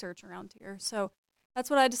much research around here. So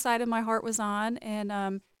that's what I decided my heart was on.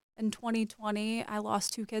 And in 2020, I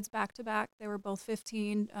lost 2 kids back to back. They were both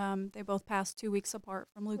 15. They both passed 2 weeks apart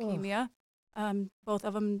from leukemia. Both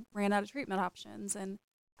of them ran out of treatment options. And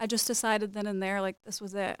I just decided then and there, like, this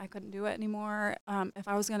was it. I couldn't do it anymore. If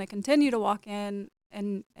I was going to continue to walk in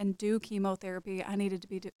and do chemotherapy, I needed to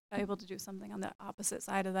be able to do something on the opposite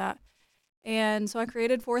side of that. And so I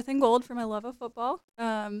created 4th and Gold for my love of football,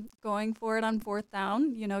 going for it on 4th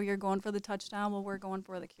down. You know, you're going for the touchdown. Well, we're going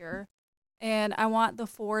for the cure. And I want the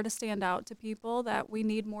 4 to stand out to people, that we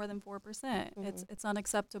need more than 4%. It's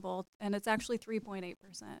unacceptable. And it's actually 3.8%.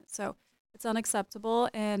 So it's unacceptable,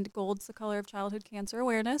 and gold's the color of childhood cancer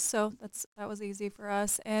awareness, so that was easy for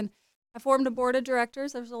us. And I formed a board of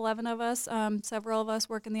directors. There's 11 of us. Several of us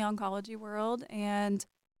work in the oncology world, and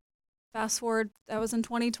fast forward, that was in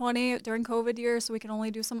 2020 during COVID year, so we can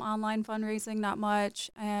only do some online fundraising, not much.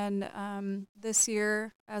 And this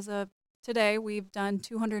year, as of today, we've done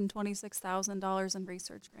 $226,000 in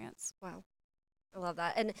research grants. Wow. I love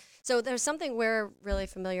that. And so there's something we're really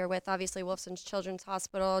familiar with, obviously Wolfson's Children's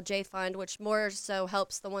Hospital, J Fund, which more so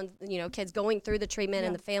helps the ones, kids going through the treatment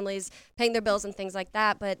and the families paying their bills and things like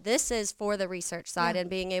that. But this is for the research side and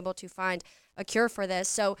being able to find a cure for this.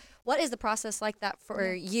 So what is the process like that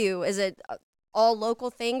for you? Is it all local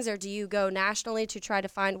things, or do you go nationally to try to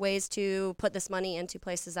find ways to put this money into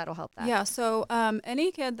places that'll help that? Yeah, so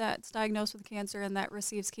any kid that's diagnosed with cancer and that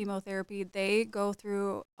receives chemotherapy, they go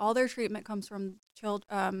through, all their treatment comes from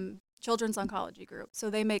Children's Oncology Group. So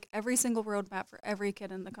they make every single roadmap for every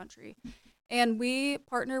kid in the country. And we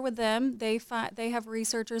partner with them. They have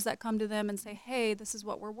researchers that come to them and say, hey, this is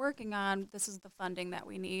what we're working on. This is the funding that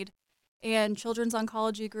we need. And Children's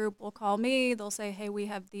Oncology Group will call me. They'll say, hey, we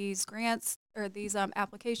have these grants or these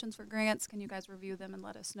applications for grants. Can you guys review them and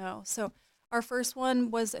let us know? So our first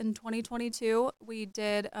one was in 2022. We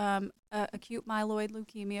did acute myeloid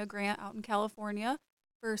leukemia grant out in California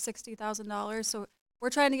for $60,000. So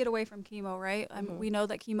we're trying to get away from chemo, right? We know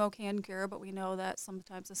that chemo can cure, but we know that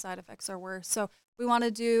sometimes the side effects are worse. So we want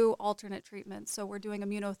to do alternate treatments. So we're doing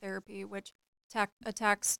immunotherapy, which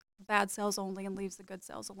attacks bad cells only and leaves the good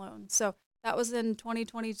cells alone. So that was in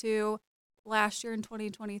 2022. Last year in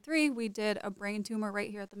 2023, we did a brain tumor right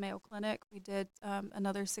here at the Mayo Clinic. We did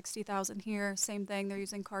another $60,000 here. Same thing. They're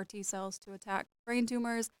using CAR T cells to attack brain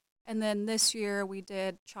tumors. And then this year we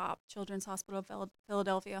did CHOP, Children's Hospital of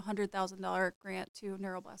Philadelphia, $100,000 grant to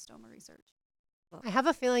neuroblastoma research. I have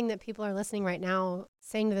a feeling that people are listening right now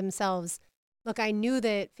saying to themselves, look, I knew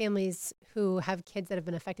that families who have kids that have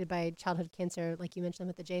been affected by childhood cancer, like you mentioned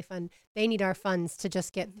with the J Fund, they need our funds to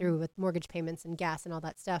just get through with mortgage payments and gas and all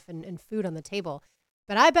that stuff and food on the table.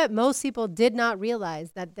 But I bet most people did not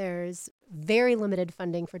realize that there's very limited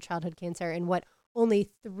funding for childhood cancer, and what only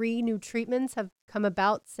 3 new treatments have come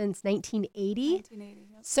about since 1980. 1980,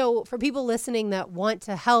 yep. So for people listening that want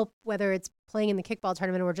to help, whether it's playing in the kickball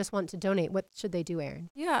tournament or just want to donate, what should they do, Erin?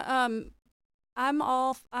 Yeah, I'm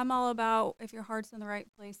all about, if your heart's in the right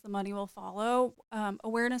place, the money will follow.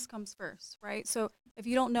 Awareness comes first, right? So if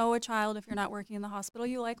you don't know a child, if you're not working in the hospital,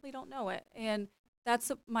 you likely don't know it. And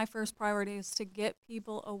that's my first priority, is to get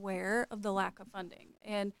people aware of the lack of funding.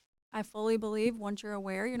 And I fully believe once you're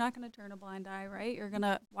aware, you're not going to turn a blind eye, right? You're going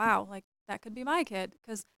to, wow, like that could be my kid.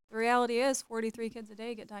 Because the reality is 43 kids a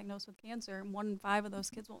day get diagnosed with cancer, and 1 in 5 of those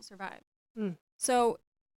kids won't survive. So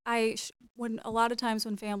when a lot of times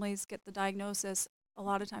when families get the diagnosis, a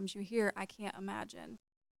lot of times you hear, I can't imagine.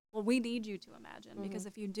 Well, we need you to imagine, because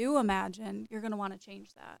if you do imagine, you're going to want to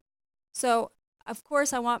change that. So, of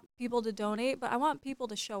course, I want people to donate, but I want people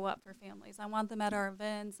to show up for families. I want them at our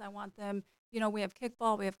events. I want them, we have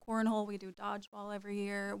kickball, we have cornhole, we do dodgeball every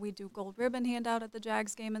year. We do gold ribbon handout at the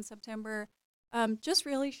Jags game in September. Just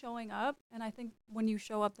really showing up, and I think when you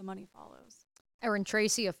show up, the money follows. Erin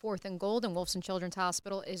Tracy of Fourth and Gold and Wolfson Children's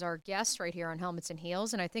Hospital is our guest right here on Helmets and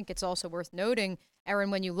Heels. And I think it's also worth noting, Erin,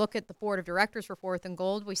 when you look at the board of directors for Fourth and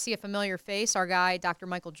Gold, we see a familiar face, our guy, Dr.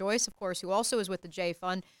 Michael Joyce, of course, who also is with the J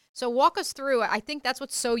Fund. So walk us through. I think that's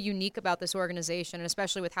what's so unique about this organization, and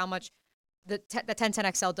especially with how much the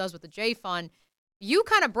 1010XL does with the J Fund. You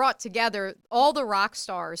kind of brought together all the rock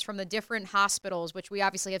stars from the different hospitals, which we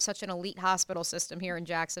obviously have such an elite hospital system here in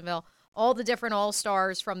Jacksonville, all the different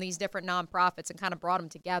all-stars from these different nonprofits, and kind of brought them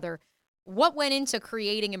together. What went into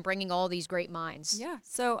creating and bringing all these great minds? Yeah,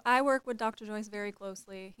 so I work with Dr. Joyce very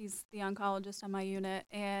closely. He's the oncologist on my unit,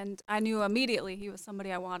 and I knew immediately he was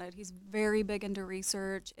somebody I wanted. He's very big into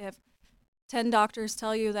research. If 10 doctors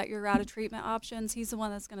tell you that you're out of treatment options, he's the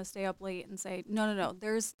one that's going to stay up late and say, no,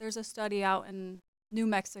 there's a study out in New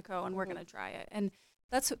Mexico, and we're going to try it. And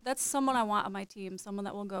that's someone I want on my team, someone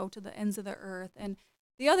that will go to the ends of the earth. And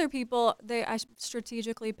the other people, I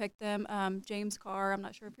strategically picked them. James Carr, I'm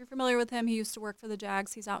not sure if you're familiar with him. He used to work for the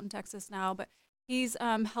Jags. He's out in Texas now, but he's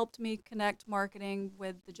helped me connect marketing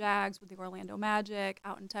with the Jags, with the Orlando Magic,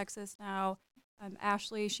 out in Texas now.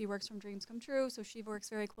 Ashley, she works from Dreams Come True, so she works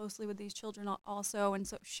very closely with these children also, and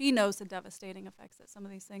so she knows the devastating effects that some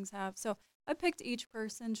of these things have. So I picked each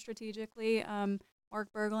person strategically. Mark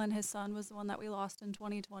Berglund, his son, was the one that we lost in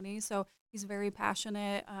 2020, so he's very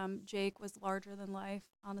passionate. Jake was larger than life.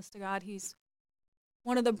 Honest to God, he's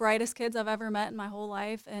one of the brightest kids I've ever met in my whole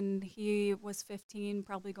life, and he was 15,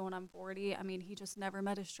 probably going on 40. I mean, he just never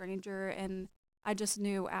met a stranger, and I just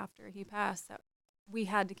knew after he passed that we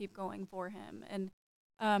had to keep going for him. And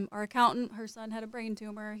our accountant, her son had a brain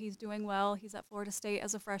tumor. He's doing well. He's at Florida State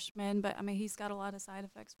as a freshman, but I mean, he's got a lot of side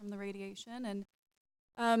effects from the radiation. And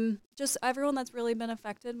just everyone that's really been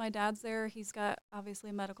affected. My dad's there. He's got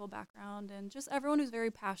obviously a medical background, and just everyone who's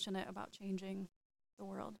very passionate about changing the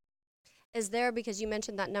world. Is there, because you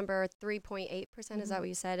mentioned that number 3.8%, is that what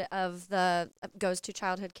you said, of the goes to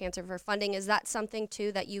childhood cancer for funding? Is that something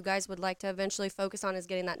too that you guys would like to eventually focus on, is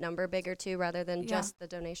getting that number bigger too, rather than just the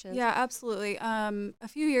donations? Yeah, absolutely. A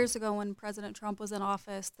few years ago when President Trump was in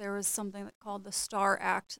office, there was something called the STAR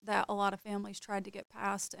Act that a lot of families tried to get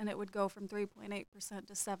passed, and it would go from 3.8%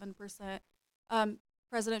 to 7%.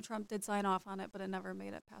 President Trump did sign off on it, but it never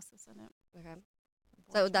made it past the Senate. Okay.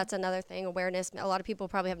 So that's another thing, awareness. A lot of people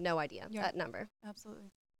probably have no idea that number.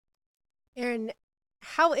 Absolutely. Erin,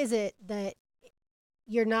 how is it that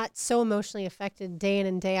you're not so emotionally affected day in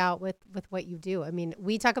and day out with what you do? I mean,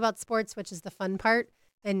 we talk about sports, which is the fun part,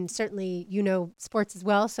 and certainly you know sports as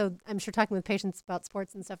well. So I'm sure talking with patients about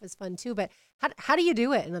sports and stuff is fun too. But how do you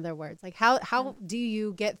do it, in other words? Like how do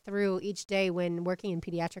you get through each day when working in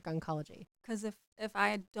pediatric oncology? Because if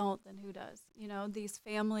I don't, then who does? You know, these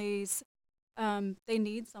families, they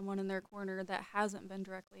need someone in their corner that hasn't been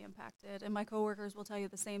directly impacted. And my coworkers will tell you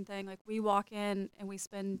the same thing. Like, we walk in and we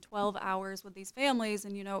spend 12 hours with these families,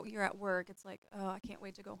 and, you know, you're at work. It's like, oh, I can't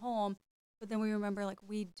wait to go home. But then we remember, like,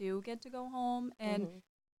 we do get to go home. And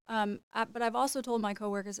but I've also told my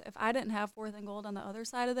coworkers, if I didn't have Fourth and Gold on the other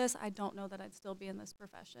side of this, I don't know that I'd still be in this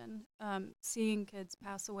profession. Seeing kids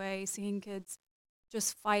pass away, seeing kids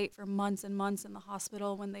just fight for months and months in the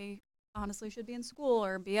hospital when they honestly should be in school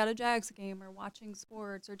or be at a Jags game or watching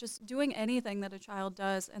sports or just doing anything that a child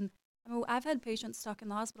does. And I mean, I've had patients stuck in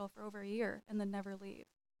the hospital for over a year and then never leave.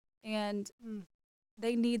 And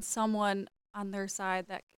they need someone on their side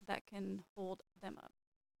that can hold them up.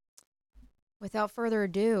 Without further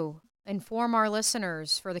ado, inform our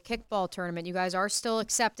listeners for the kickball tournament. You guys are still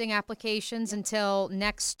accepting applications until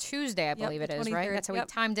next Tuesday, I believe it is, right? That's how we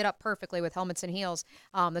timed it up perfectly with Helmets and Heels.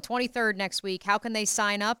 The 23rd next week. How can they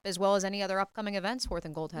sign up, as well as any other upcoming events Fourth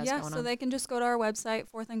and Gold has going on? Yeah, so they can just go to our website,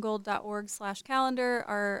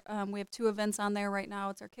 fourthandgold.org/calendar. We have 2 events on there right now.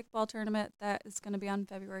 It's our kickball tournament that is going to be on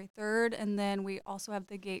February 3rd, and then we also have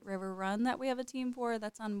the Gate River Run that we have a team for.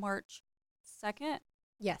 That's on March 2nd.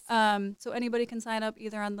 Yes. So anybody can sign up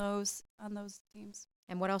either on those teams.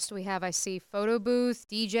 And what else do we have? I see photo booth,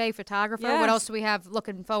 DJ, photographer. Yes. What else do we have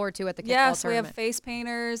looking forward to at the kickball Yes, tournament? we have face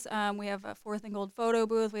painters. We have a Fourth and Gold photo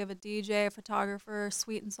booth. We have a DJ, a photographer,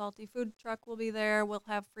 sweet and salty food truck will be there. We'll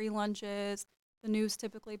have free lunches. The news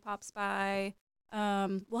typically pops by.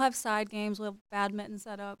 We'll have side games. We'll have badminton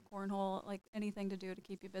set up, cornhole, like anything to do to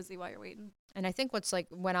keep you busy while you're waiting. And I think what's like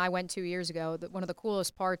when I went 2 years ago, one of the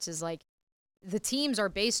coolest parts is like the teams are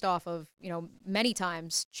based off of, you know, many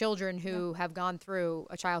times children who have gone through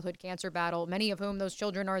a childhood cancer battle, many of whom those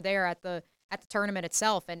children are there at the tournament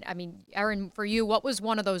itself. And I mean, Erin, for you, what was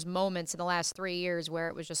one of those moments in the last 3 years where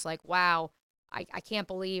it was just like, wow, I can't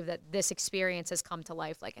believe that this experience has come to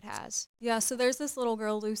life like it has. Yeah, so there's this little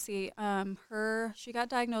girl, Lucy. She got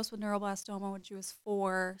diagnosed with neuroblastoma when she was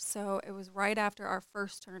 4, so it was right after our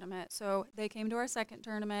first tournament. So they came to our second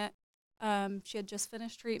tournament. She had just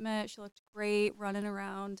finished treatment. She looked great, running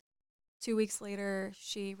around. 2 weeks later,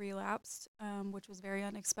 she relapsed, which was very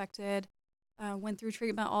unexpected. Went through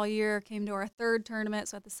treatment all year, came to our third tournament.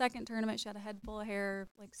 So at the second tournament, she had a head full of hair,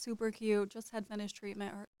 like super cute, just had finished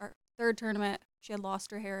treatment. Our third tournament, she had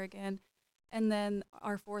lost her hair again. And then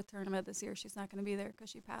our fourth tournament this year, she's not going to be there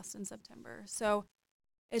because she passed in September. So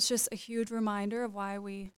it's just a huge reminder of why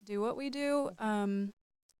we do what we do.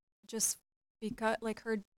 Just because, like,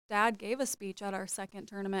 her dad gave a speech at our second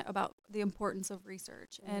tournament about the importance of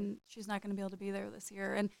research, and she's not going to be able to be there this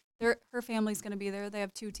year. And her family's going to be there. They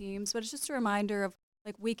have 2 teams, but it's just a reminder of,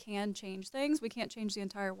 like, we can change things. We can't change the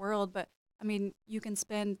entire world, but I mean, you can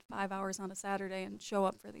spend 5 hours on a Saturday and show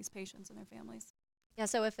up for these patients and their families. Yeah,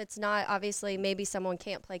 so if it's not, obviously, maybe someone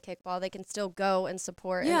can't play kickball, they can still go and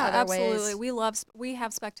support in Yeah, other absolutely. ways. We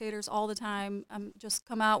have spectators all the time. Just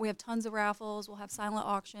come out. We have tons of raffles. We'll have silent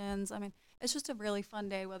auctions. I mean, it's just a really fun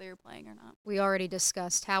day, whether you're playing or not. We already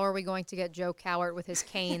discussed how are we going to get Joe Cowart with his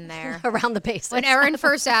cane there. Around the bases. When Erin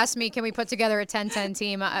first asked me, can we put together a 10-10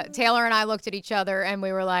 team, Taylor and I looked at each other and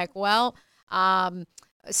we were like, well,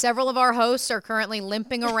 several of our hosts are currently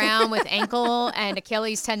limping around with ankle and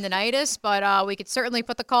Achilles tendonitis, but we could certainly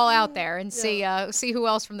put the call out there and see who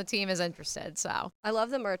else from the team is interested. So I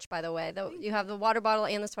love the merch, by the way. You have the water bottle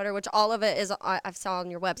and the sweater, which all of it is, I've saw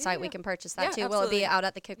on your website. We can purchase that too. Absolutely. Will it be out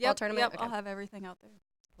at the kickball tournament? Yep, I'll have everything out there.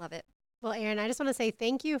 Love it. Well, Erin, I just want to say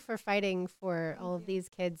thank you for fighting for all of these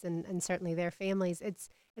kids and certainly their families. It's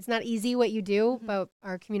not easy what you do, but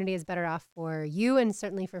our community is better off for you and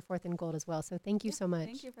certainly for Fourth and Gold as well. So thank you so much.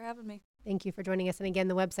 Thank you for having me. Thank you for joining us. And again,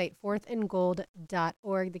 the website,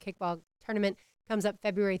 fourthandgold.org. The kickball tournament comes up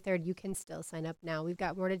February 3rd. You can still sign up now. We've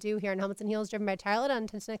got more to do here on Helmets and Heels, driven by Tyler on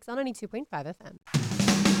 10XL 92.5 FM.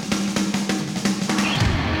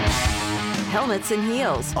 Helmets and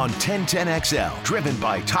Heels. On 1010XL, driven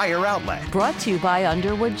by Tire Outlet Brought to you by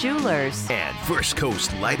Underwood Jewelers. and First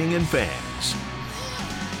Coast Lighting and Fans.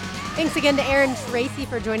 Thanks again to Erin Tracy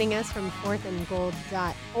for joining us from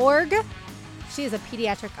fourthandgold.org. She is a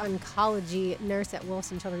pediatric oncology nurse at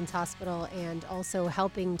Wilson Children's Hospital and also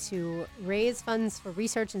helping to raise funds for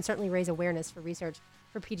research and certainly raise awareness for research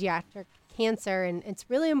for pediatric cancer. And it's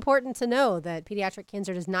really important to know that pediatric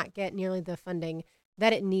cancer does not get nearly the funding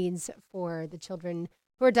that it needs for the children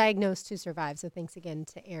who are diagnosed to survive. So thanks again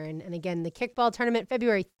to Erin. And again, the kickball tournament,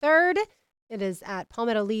 February 3rd. It is at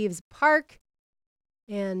Palmetto Leaves Park.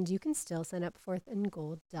 And you can still sign up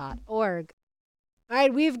fourthandgold.org. All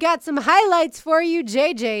right, we've got some highlights for you.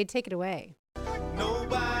 JJ, take it away.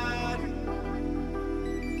 Nobody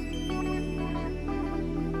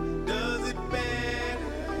does it better.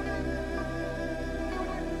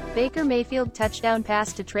 Baker Mayfield touchdown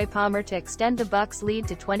pass to Trey Palmer to extend the Bucs lead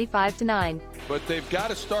to 25-9. But they've got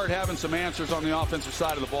to start having some answers on the offensive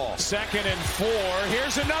side of the ball. 2nd and 4.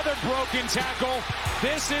 Here's another broken tackle.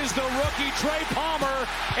 This is the rookie Trey Palmer,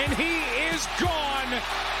 and he is gone.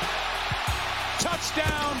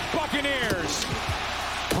 Touchdown, Buccaneers.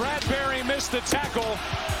 Bradbury missed the tackle,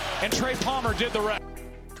 and Trey Palmer did the rest.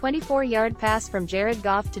 24-yard pass from Jared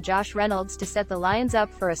Goff to Josh Reynolds to set the Lions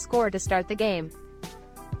up for a score to start the game.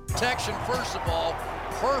 Protection, first of all,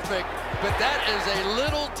 perfect, but that is a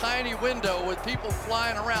little tiny window with people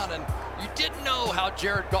flying around, and you didn't know how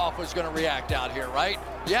Jared Goff was going to react out here, right?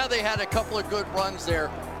 Yeah, they had a couple of good runs there,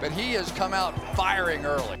 but he has come out firing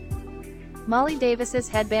early. Molly Davis's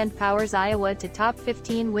headband powers Iowa to top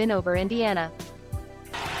 15 win over Indiana.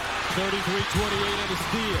 33-28 in the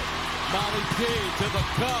steal. Molly D to the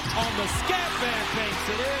cup on the scat band, thinks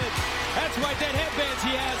it is. That's right, that headband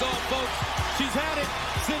she has on, folks. She's had it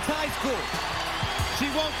since high school. She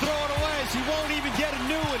won't throw it away. She won't even get a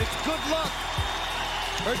new one. It's good luck.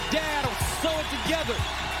 Her dad will sew it together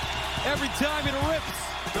every time it rips.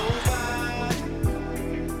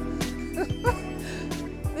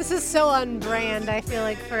 This is so on brand, I feel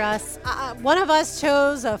like, for us. One of us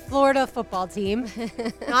chose a Florida football team.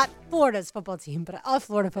 Not Florida's football team, but a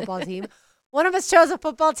Florida football team. One of us chose a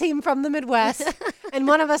football team from the Midwest, and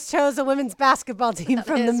one of us chose a women's basketball team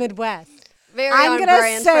from the Midwest. I'm going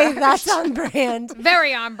to say that's on brand.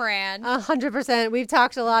 Very on brand. 100%. We've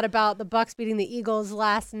talked a lot about the Bucs beating the Eagles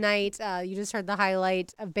last night. You just heard the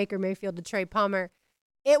highlight of Baker Mayfield to Trey Palmer.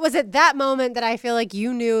 It was at that moment that I feel like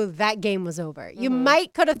you knew that game was over. Mm-hmm. You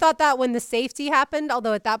could have thought that when the safety happened,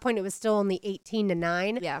 although at that point it was still only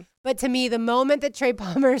 18-9. Yeah. But to me, the moment that Trey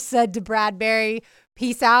Palmer said to Bradbury,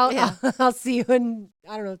 peace out, I'll see you in,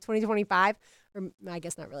 2025. or I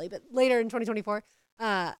guess not really, but later in 2024,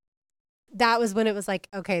 that was when it was like,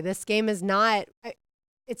 okay, this game is not,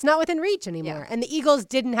 it's not within reach anymore. Yeah. And the Eagles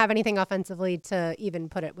didn't have anything offensively to even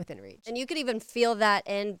put it within reach. And you could even feel that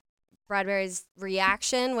in Bradbury's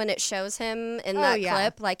reaction when it shows him in that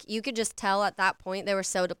clip. Like, you could just tell at that point they were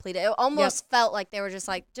so depleted. It almost felt like they were just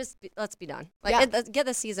like, let's be done. Like, get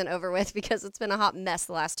the season over with, because it's been a hot mess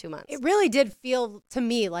the last 2 months. It really did feel to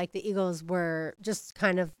me like the Eagles were just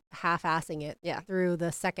kind of half-assing it through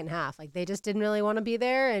the second half. Like, they just didn't really want to be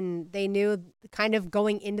there, and they knew kind of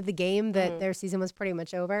going into the game that their season was pretty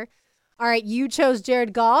much over. All right, you chose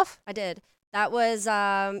Jared Goff. I did. That was,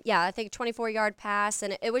 I think 24-yard pass,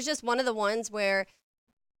 and it was just one of the ones where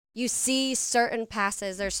you see certain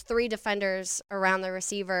passes. There's 3 defenders around the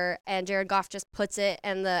receiver, and Jared Goff just puts it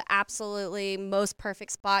in the absolutely most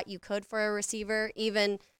perfect spot you could for a receiver,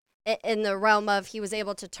 even in the realm of he was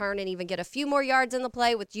able to turn and even get a few more yards in the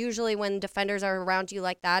play, which usually when defenders are around you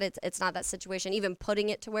like that, it's not that situation. Even putting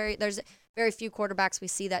it to where there's very few quarterbacks we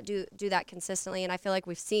see that do that consistently, and I feel like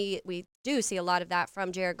we do see a lot of that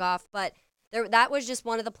from Jared Goff, but that was just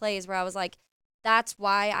one of the plays where I was like, that's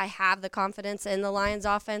why I have the confidence in the Lions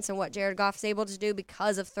offense and what Jared Goff's able to do,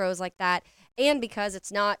 because of throws like that, and because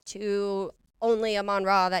it's not to only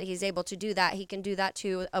Amon-Ra that he's able to do that. He can do that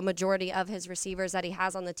to a majority of his receivers that he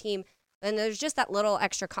has on the team. And there's just that little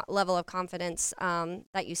extra level of confidence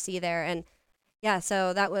that you see there. And,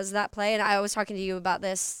 so that was that play. And I was talking to you about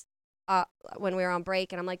this when we were on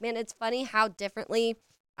break, and I'm like, man, it's funny how differently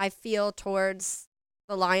I feel towards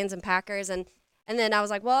the Lions and Packers, and then I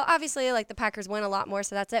was like, well, obviously, like, the Packers win a lot more,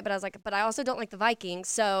 so that's it. But I was like, but I also don't like the Vikings,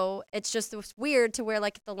 so it's just weird to where,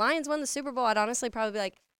 like, if the Lions won the Super Bowl, I'd honestly probably be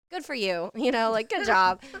like, good for you, like, good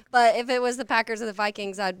job. But if it was the Packers or the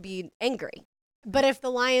Vikings, I'd be angry. But if the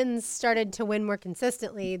Lions started to win more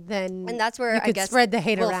consistently, then and that's where you could I guess spread the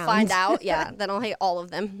hate we'll around. find out. Yeah, then I'll hate all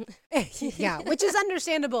of them. Which is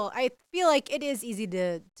understandable. I feel like it is easy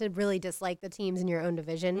to really dislike the teams in your own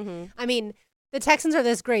division. Mm-hmm. I mean, the Texans are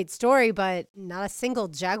this great story, but not a single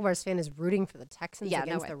Jaguars fan is rooting for the Texans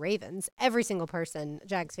against the Ravens. Every single person,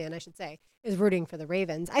 Jags fan, I should say, is rooting for the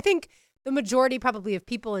Ravens. I think the majority probably of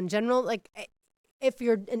people in general, like, if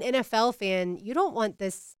you're an NFL fan, you don't want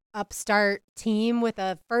this upstart team with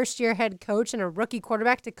a first-year head coach and a rookie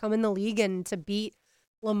quarterback to come in the league and to beat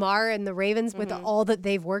Lamar and the Ravens with all that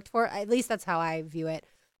they've worked for. At least that's how I view it.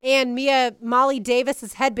 And Molly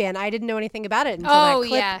Davis's headband, I didn't know anything about it until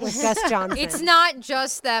that clip with Gus Johnson. It's not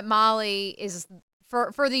just that Molly is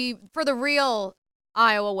for the real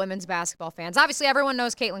Iowa women's basketball fans. Obviously, everyone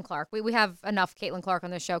knows Caitlin Clark. We have enough Caitlin Clark on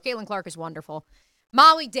this show. Caitlin Clark is wonderful.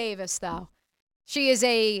 Molly Davis, though, she is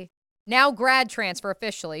a now grad transfer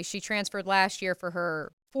officially. She transferred last year for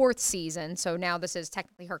her 4th season, so now this is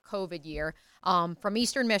technically her COVID year, from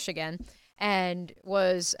Eastern Michigan. And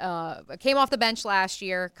came off the bench last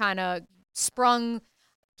year, kind of sprung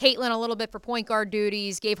Caitlin a little bit for point guard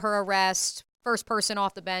duties, gave her a rest, first person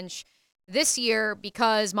off the bench. This year,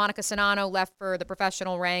 because Monica Sonano left for the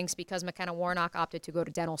professional ranks, because McKenna Warnock opted to go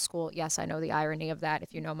to dental school. Yes, I know the irony of that,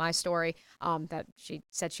 if you know my story, that she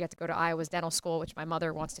said she had to go to Iowa's dental school, which my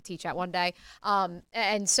mother wants to teach at one day.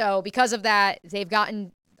 And so because of that, they've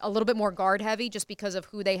gotten a little bit more guard heavy just because of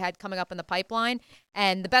who they had coming up in the pipeline.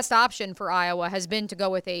 And the best option for Iowa has been to go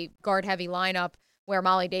with a guard heavy lineup where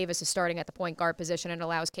Molly Davis is starting at the point guard position and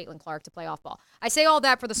allows Caitlin Clark to play off ball. I say all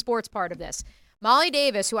that for the sports part of this. Molly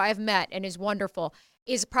Davis, who I have met and is wonderful,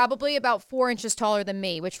 is probably about 4 inches taller than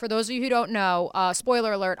me, which for those of you who don't know,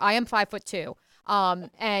 spoiler alert, I am 5'2".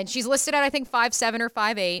 And she's listed at, I think, 5'7" or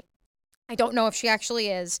 5'8". I don't know if she actually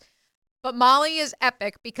is. But Molly is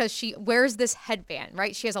epic because she wears this headband,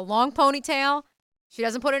 right? She has a long ponytail. She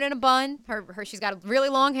doesn't put it in a bun. She's got really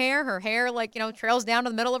long hair. Her hair, trails down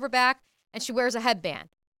to the middle of her back, and she wears a headband.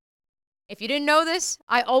 If you didn't know this,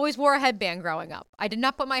 I always wore a headband growing up. I did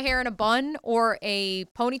not put my hair in a bun or a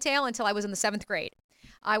ponytail until I was in the 7th grade.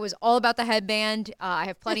 I was all about the headband. I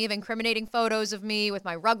have plenty of incriminating photos of me with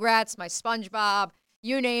my Rugrats, my SpongeBob,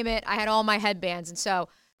 you name it. I had all my headbands, and so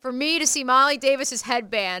for me to see Molly Davis's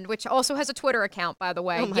headband, which also has a Twitter account, by the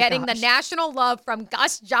way, getting the national love from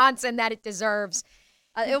Gus Johnson that it deserves.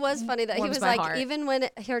 It was funny that he was like, heart. Even when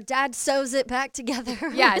her dad sews it back together,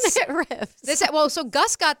 yes, it rips. So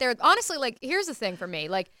Gus got there. Honestly, here's the thing for me.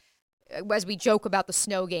 As we joke about the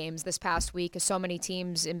snow games this past week, as so many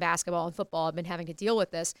teams in basketball and football have been having to deal with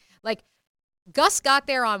this, Gus got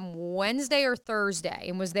there on Wednesday or Thursday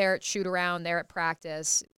and was there at shoot around, there at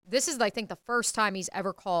practice. This is, I think, the first time he's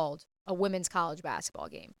ever called a women's college basketball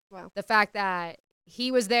game. Wow. The fact that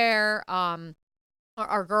he was there,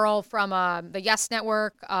 our girl from the Yes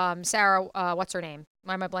Network, Sarah, what's her name?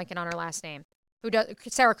 Why am I blanking on her last name?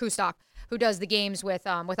 Sarah Kustok, who does the games with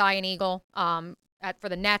Ian Eagle for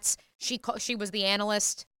the Nets. She was the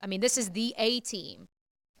analyst. I mean, this is the A team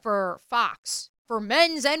for Fox for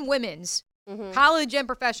men's and women's college and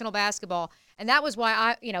professional basketball. And that was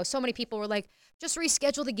why so many people were like, just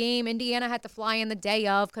reschedule the game. Indiana had to fly in the day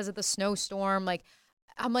of because of the snowstorm. Like,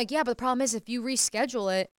 I'm like, yeah, but the problem is if you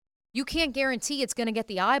reschedule it, you can't guarantee it's going to get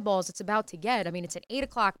the eyeballs it's about to get. I mean, it's an 8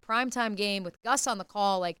 o'clock primetime game with Gus on the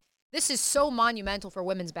call. Like, this is so monumental for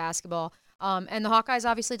women's basketball. And the Hawkeyes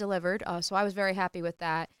obviously delivered, so I was very happy with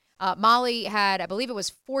that. Molly had, I believe it was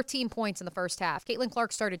 14 points in the first half. Caitlin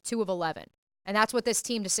Clark started 2 of 11. And that's what this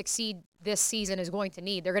team to succeed this season is going to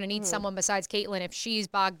need. They're going to need someone besides Caitlin if she's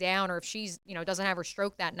bogged down or if she's, doesn't have her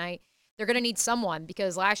stroke that night. They're going to need someone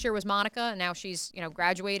because last year was Monica, and now she's,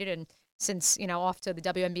 graduated and since, off to the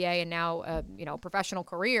WNBA and now, professional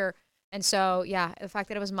career. And so, yeah, the fact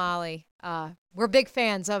that it was Molly, we're big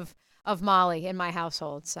fans of Molly in my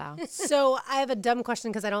household. So I have a dumb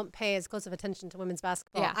question because I don't pay as close of attention to women's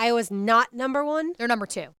basketball. Yeah. Iowa's not number one? They're number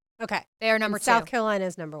 2. Okay. They are number 2. South Carolina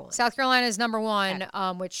is number 1. South Carolina is number 1,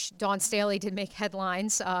 which Dawn Staley did make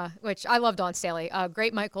headlines, which I love Dawn Staley.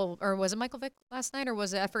 Great was it Michael Vick last night or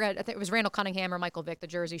was it, I forget, I think it was Randall Cunningham or Michael Vick, the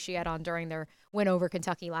jersey she had on during their win over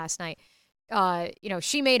Kentucky last night.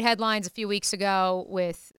 She made headlines a few weeks ago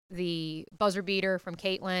with the buzzer beater from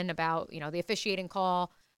Caitlin about, the officiating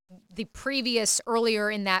call. The previous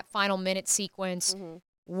earlier in that final minute sequence,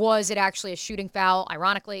 was it actually a shooting foul,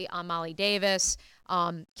 ironically, on Molly Davis?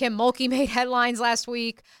 Kim Mulkey made headlines last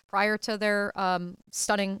week prior to their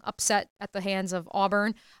stunning upset at the hands of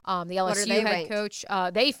Auburn. The LSU head coach,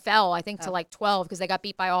 they fell, I think, to like 12 because they got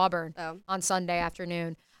beat by Auburn on Sunday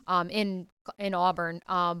afternoon in Auburn.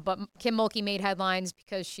 But Kim Mulkey made headlines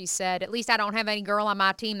because she said, at least I don't have any girl on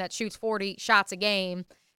my team that shoots 40 shots a game,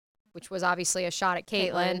 which was obviously a shot at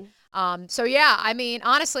Caitlin. So yeah, I mean,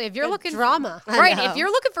 honestly, if you're looking drama, right? If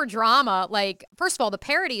you're looking for drama, like, first of all, the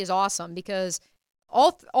parity is awesome because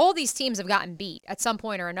all these teams have gotten beat at some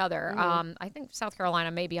point or another. I think South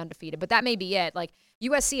Carolina may be undefeated, but that may be it. Like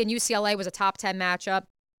USC and UCLA was a top 10 matchup.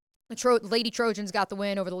 The Lady Trojans got the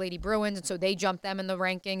win over the Lady Bruins, and so they jumped them in the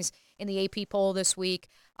rankings in the AP poll this week.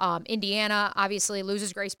 Indiana obviously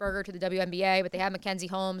loses Grace Berger to the WNBA, but they have Mackenzie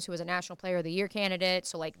Holmes, who was a National Player of the Year candidate,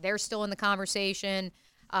 so like they're still in the conversation.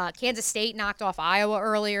 Kansas State knocked off Iowa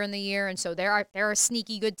earlier in the year, and so they're a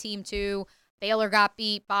sneaky good team too. Baylor got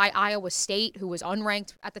beat by Iowa State, who was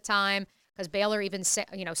unranked at the time, because Baylor even,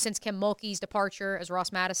 since Kim Mulkey's departure, as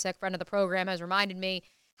Ross Matisic, friend of the program, has reminded me,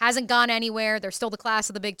 hasn't gone anywhere. They're still the class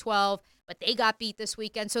of the Big 12, but they got beat this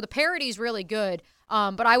weekend. So the parity is really good.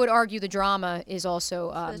 But I would argue the drama is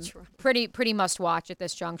also pretty must watch at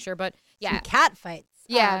this juncture. But yeah, some cat fights.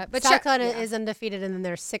 Yeah, but South Carolina is undefeated, and then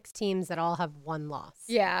there's 6 teams that all have 1 loss.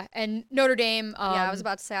 Yeah, and Notre Dame. I was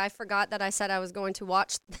about to say, I forgot that I said I was going to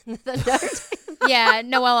watch the Notre Dame. Yeah,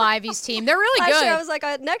 Noelle Ivy's team. They're really good. Last year I was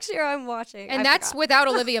like, next year I'm watching. And that's without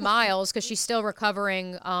Olivia Miles because she's still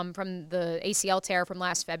recovering from the ACL tear from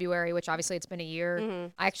last February, which obviously it's been a year.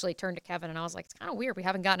 I actually turned to Kevin and I was like, it's kind of weird. We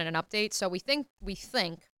haven't gotten an update. So we think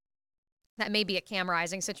that may be a Cam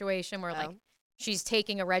Rising situation where like she's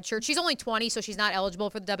taking a red shirt. She's only 20, so she's not eligible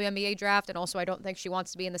for the WNBA draft. And also, I don't think she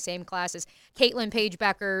wants to be in the same class as Caitlin Paige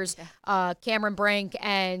Beckers, Cameron Brink,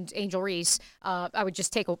 and Angel Reese. I would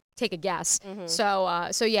just take a guess. So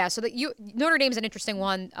Notre Dame's an interesting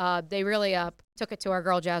one. They really took it to our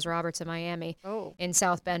girl Jazz Roberts in Miami in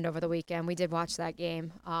South Bend over the weekend. We did watch that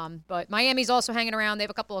game. But Miami's also hanging around. They have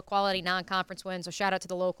a couple of quality non-conference wins. So shout out to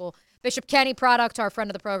the local Bishop Kenny product, our friend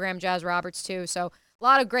of the program, Jazz Roberts, too. So a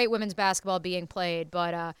lot of great women's basketball being played,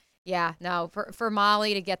 but for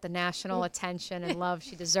Molly to get the national attention and love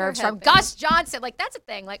she deserves from Gus Johnson, like that's a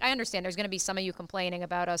thing. Like I understand there's going to be some of you complaining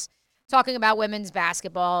about us talking about women's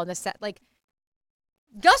basketball and this that. Like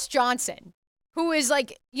Gus Johnson, who is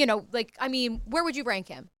where would you rank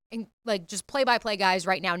him in like just play-by-play guys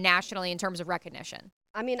right now nationally in terms of recognition?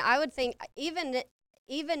 I mean, I would think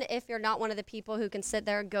even if you're not one of the people who can sit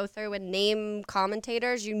there and go through and name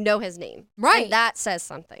commentators, you know his name. Right. And that says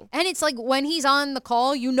something. And it's like when he's on the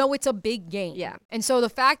call, you know it's a big game. Yeah. And so the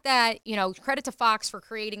fact that, credit to Fox for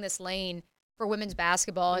creating this lane for women's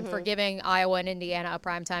basketball and for giving Iowa and Indiana a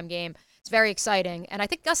primetime game, it's very exciting. And I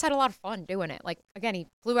think Gus had a lot of fun doing it. Like, again, he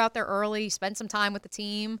flew out there early, spent some time with the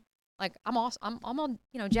team. Like, I'm all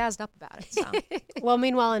jazzed up about it. So. Well,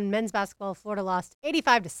 meanwhile, in men's basketball, Florida lost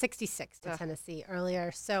 85-66 to Tennessee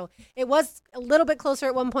earlier. So it was a little bit closer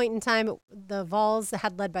at one point in time. The Vols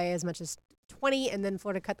had led by as much as 20, and then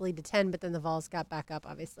Florida cut the lead to 10, but then the Vols got back up,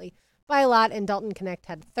 obviously, by a lot, and Dalton Connect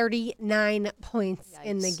had 39 points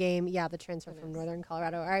in the game. Yeah, the transfer from Northern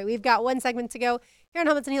Colorado. All right, we've got one segment to go here on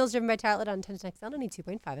Helmets and Heels, driven by Tire Outlet on 1010XL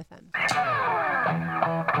 92.5 FM.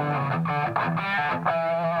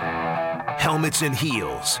 Helmets and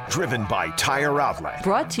Heels, driven by Tire Outlet.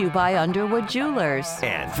 Brought to you by Underwood Jewelers.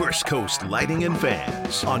 And First Coast Lighting and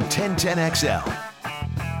Fans on 1010XL.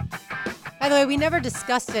 By the way, we never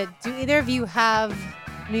discussed it. Do either of you have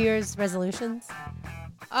New Year's resolutions?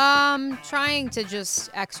 Trying to just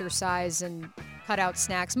exercise and cut out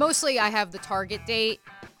snacks. Mostly I have the target date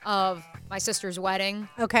of my sister's wedding.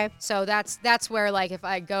 Okay. So that's where, like, if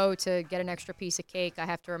I go to get an extra piece of cake, I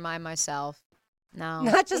have to remind myself, no.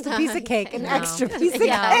 Not just a piece of cake, an extra piece of cake.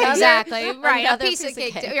 Yeah, exactly. Right, a Another piece of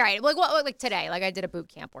cake. Right. Like today, like I did a boot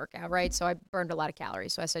camp workout, right? So I burned a lot of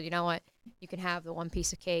calories. So I said, you know what? You can have the one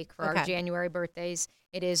piece of cake for our January birthdays.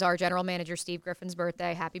 It is our general manager, Steve Griffin's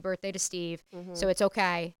birthday. Happy birthday to Steve. So it's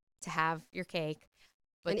okay to have your cake.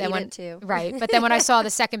 But and then eat when, it too. Right. But then when I saw the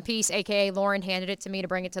second piece, a.k.a. Lauren handed it to me to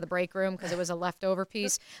bring it to the break room because it was a leftover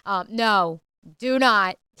piece. No, do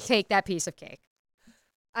not take that piece of cake.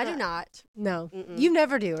 I do not. No. You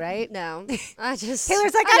never do, right? No. I just.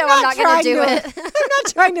 Taylor's like, I'm not going to do it. I'm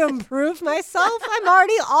not trying to improve myself. I'm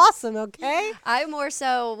already awesome, okay? I more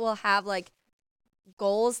so will have like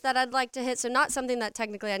goals that I'd like to hit. So not something that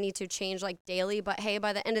technically I need to change like daily, but hey,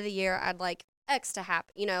 by the end of the year, I'd like X to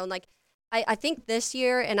happen, you know, and like I think this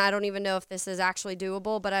year, and I don't even know if this is actually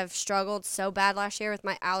doable, but I've struggled so bad last year with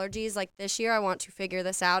my allergies. Like this year, I want to figure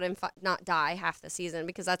this out and not die half the season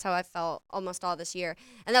because that's how I felt almost all this year.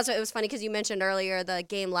 And that's what it was funny because you mentioned earlier the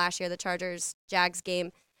game last year, the Chargers-Jags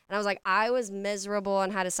game. And I was like, I was miserable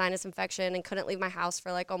and had a sinus infection and couldn't leave my house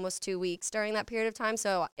for like almost 2 weeks during that period of time.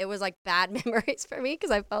 So it was like bad memories for me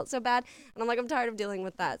because I felt so bad. And I'm like, I'm tired of dealing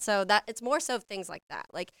with that. So that it's more so things like that.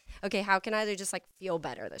 Like, okay, how can I just like feel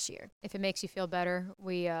better this year? If it makes you feel better,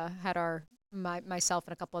 we had myself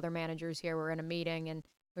and a couple other managers here were in a meeting and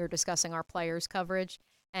we were discussing our players coverage.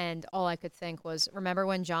 And all I could think was, remember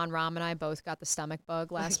when John Rahm and I both got the stomach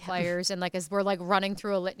bug last Players? And like as we're like running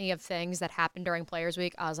through a litany of things that happened during Players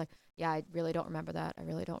Week, I was like, yeah, I really don't remember that. I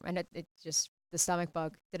really don't. And it just, the stomach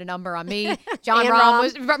bug did a number on me. John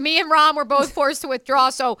me and Rahm were both forced to withdraw.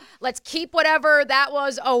 So let's keep whatever that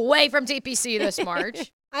was away from TPC this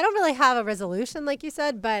March. I don't really have a resolution, like you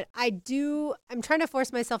said, but I'm trying to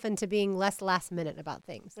force myself into being less last minute about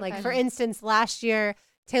things. Like, for instance, last year,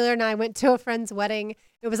 Taylor and I went to a friend's wedding.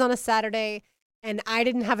 It was on a Saturday, and I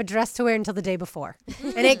didn't have a dress to wear until the day before.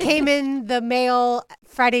 And it came in the mail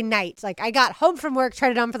Friday night. Like, I got home from work,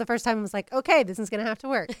 tried it on for the first time, and was like, okay, this is going to have to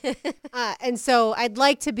work. And so I'd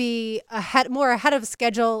like to be more ahead of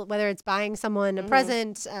schedule, whether it's buying someone a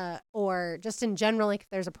present or just in general, like if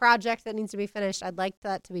there's a project that needs to be finished, I'd like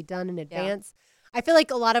that to be done in advance. I feel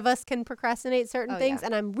like a lot of us can procrastinate certain things,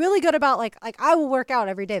 and I'm really good about like I will work out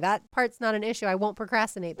every day. That part's not an issue. I won't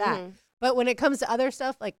procrastinate that. But when it comes to other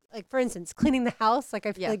stuff, like for instance, cleaning the house, like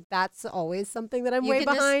I feel like that's always something that I'm way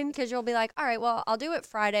behind. Because you'll be like, all right, well, I'll do it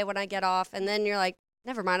Friday when I get off, and then you're like,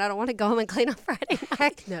 never mind, I don't want to go home and clean on Friday night.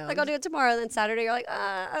 Heck no. Like, I'll do it tomorrow. And then Saturday, you're like,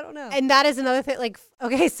 I don't know. And that is another thing. Like,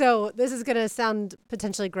 okay, so this is going to sound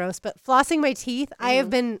potentially gross, but flossing my teeth, I have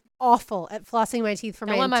been awful at flossing my teeth for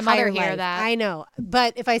my entire life. Don't let my mother hear that. I know.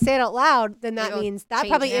 But if I say it out loud, then that means that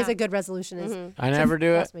probably is a good resolution. Is I never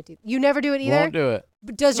do it. My teeth. You never do it either? Won't do it.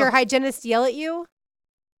 Does your hygienist yell at you?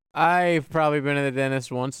 I've probably been to the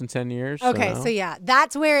dentist once in 10 years. Okay, so yeah,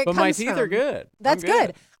 that's where it comes from. But my teeth are good. That's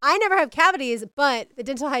good. I never have cavities, but the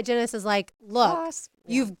dental hygienist is like, look,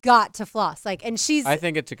 you've got to floss. Like, and I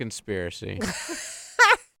think it's a conspiracy.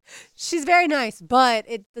 She's very nice, but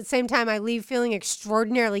at the same time, I leave feeling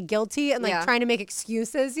extraordinarily guilty and like trying to make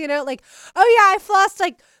excuses, you know, like, oh yeah, I flossed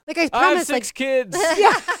like I promised. I have 6 kids.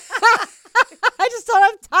 Yeah, I just don't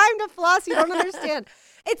have time to floss. You don't understand.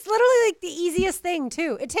 It's literally like the easiest thing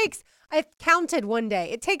too. I counted one day.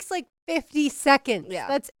 It takes like 50 seconds. Yeah,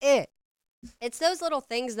 that's it. It's those little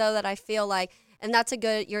things though that I feel like, and that's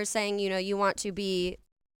you're saying, you know, you want to be,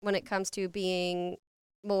 when it comes to being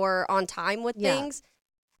more on time with things.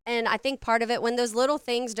 And I think part of it, when those little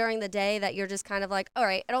things during the day that you're just kind of like, all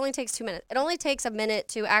right, it only takes 2 minutes. It only takes a minute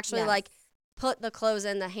to actually like put the clothes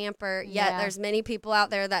in the hamper. Yet there's many people out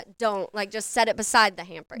there that don't, like, just set it beside the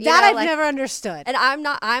hamper. I've never understood. And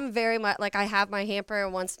I'm very much like, I have my hamper,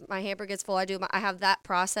 and once my hamper gets full, I have that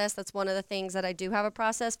process. That's one of the things that I do have a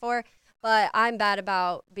process for. But I'm bad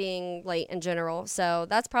about being late in general. So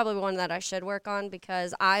that's probably one that I should work on,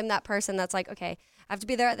 because I'm that person that's like, okay, I have to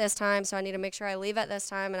be there at this time, so I need to make sure I leave at this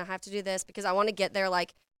time, and I have to do this because I want to get there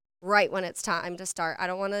like right when it's time to start. I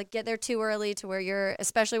don't want to get there too early to where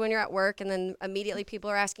especially when you're at work and then immediately people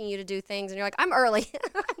are asking you to do things and you're like, I'm early.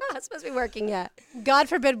 I'm not supposed to be working yet. God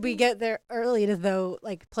forbid we get there early to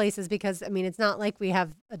places because, I mean, it's not like we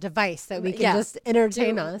have a device that we can just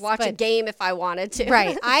entertain us. Watch a game if I wanted to.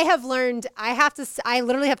 Right. I have learned I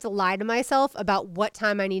literally have to lie to myself about what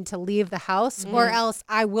time I need to leave the house or else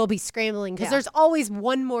I will be scrambling because there's always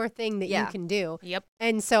one more thing that you can do. Yep.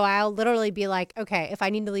 And so I'll literally be like, okay, if I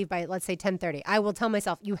need to leave by, let's say 10:30, I will tell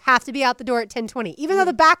myself, you have to be out the door at 10:20, even though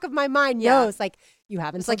the back of my mind knows, like, you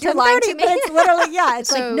haven't. It's like you're lying to me. But it's literally,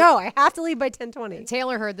 it's like, no, I have to leave by 10:20.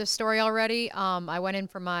 Taylor heard this story already. I went in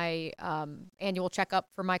for my annual checkup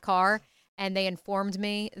for my car, and they informed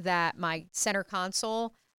me that my center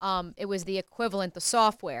console, it was the equivalent, the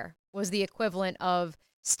software was the equivalent of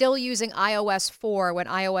still using iOS 4 when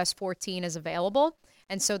iOS 14 is available.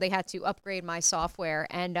 And so they had to upgrade my software.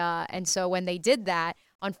 And so when they did that,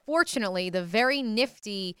 unfortunately, the very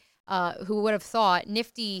nifty, who would have thought,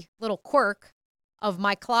 nifty little quirk of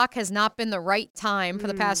my clock has not been the right time for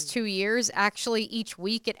the past 2 years. Actually, each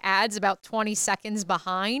week it adds about 20 seconds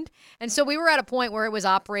behind. And so we were at a point where it was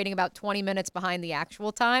operating about 20 minutes behind the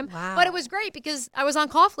actual time. Wow. But it was great because I was on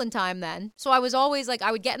Coughlin time then. So I was always like,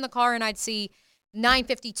 I would get in the car and I'd see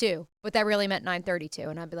 9:52, but that really meant 9:32,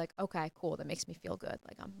 and I'd be like, okay, cool, that makes me feel good.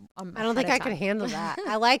 Like I don't think I could handle that.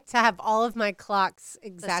 I like to have all of my clocks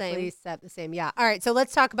exactly set the same. Yeah. All right, so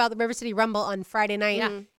let's talk about the River City Rumble on Friday night.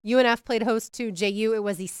 Yeah. UNF played host to JU. It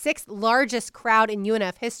was the 6th largest crowd in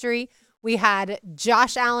UNF history. We had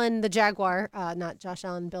Josh Allen, the Jaguar, not Josh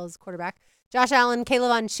Allen, Bills quarterback. Josh Allen,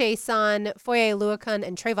 Caleb Chason, Foye Luakun,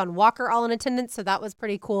 and Trayvon Walker all in attendance. So that was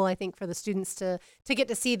pretty cool, I think, for the students to get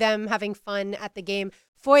to see them having fun at the game.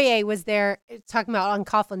 Foye was there, talking about on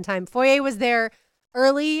Coughlin time. Foye was there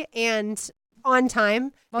early and on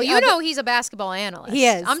time. Well, he's a basketball analyst. He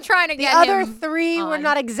is. I'm trying to get him. The other 3 on. were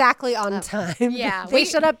not exactly on time. Yeah. They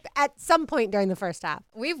showed up at some point during the first half.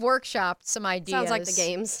 We've workshopped some ideas. Sounds like the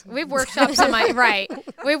games. We've workshopped some right.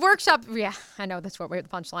 We've workshopped, yeah, I know that's what the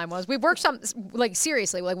punchline was. We've workshopped, like,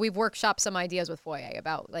 seriously, like, we've workshopped some ideas with Foye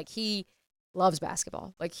about, like, he loves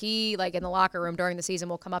basketball. Like, he, like, in the locker room during the season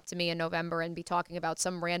will come up to me in November and be talking about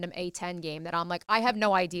some random A10 game that I'm like, I have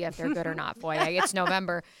no idea if they're good or not, Foye. It's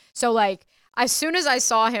November. So, like, as soon as I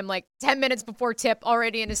saw him, like, 10 minutes before tip,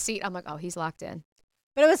 already in his seat, I'm like, oh, he's locked in.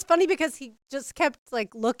 But it was funny because he just kept,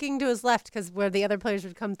 like, looking to his left because where the other players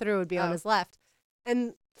would come through would be on his left.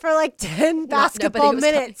 And for, like, 10 basketball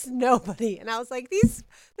minutes, nobody. And I was like, this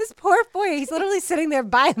poor boy, he's literally sitting there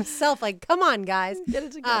by himself. Like, come on, guys. Get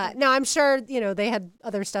it together. Now, I'm sure, they had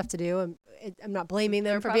other stuff to do. I'm not blaming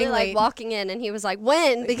them for being like walking in, and he was like,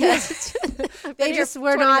 when? Because they just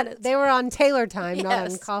were not, minutes. They were on Taylor time, not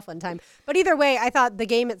on Coughlin time. But either way, I thought the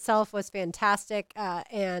game itself was fantastic.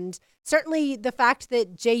 And certainly the fact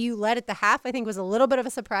that JU led at the half, I think, was a little bit of a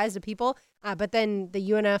surprise to people. But then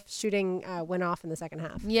the UNF shooting went off in the second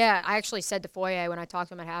half. Yeah, I actually said to Foye when I talked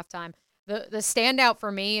to him at halftime, the standout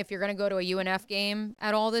for me, if you're going to go to a UNF game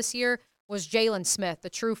at all this year, was Jalen Smith, the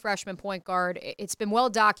true freshman point guard. It's been well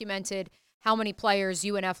documented how many players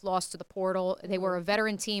UNF lost to the portal. They were a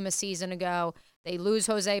veteran team a season ago. They lose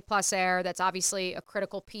Jose Placer. That's obviously a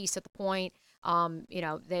critical piece at the point.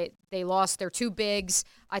 They lost their 2 bigs.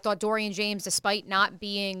 I thought Dorian James, despite not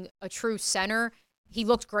being a true center, he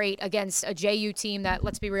looked great against a JU team that,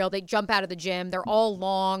 let's be real, they jump out of the gym. They're all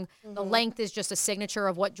long. Mm-hmm. The length is just a signature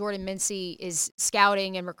of what Jordan Mincy is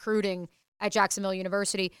scouting and recruiting at Jacksonville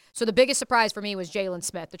University. So the biggest surprise for me was Jalen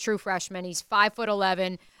Smith, the true freshman. He's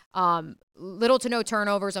 5'11", little to no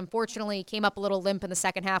turnovers. Unfortunately, he came up a little limp in the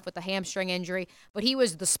second half with the hamstring injury, but he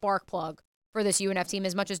was the spark plug for this UNF team.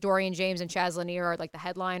 As much as Dorian James and Chaz Lanier are like the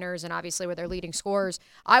headliners and obviously were their leading scorers,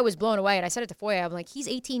 I was blown away. And I said it to Foye, I'm like, he's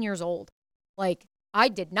 18 years old. Like, I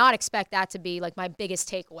did not expect that to be like my biggest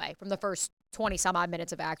takeaway from the first 20 some odd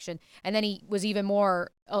minutes of action. And then he was even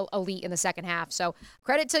more elite in the second half. So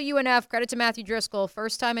credit to UNF, credit to Matthew Driscoll.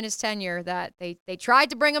 First time in his tenure that they tried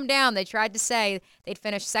to bring him down. They tried to say they'd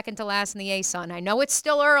finish second to last in the ASUN. I know it's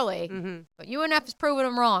still early, but UNF has proven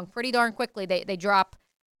them wrong pretty darn quickly. They drop,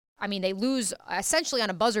 they lose essentially on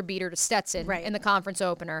a buzzer beater to Stetson in the conference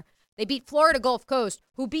opener. They beat Florida Gulf Coast,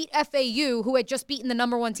 who beat FAU, who had just beaten the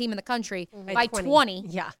number 1 team in the country by 20.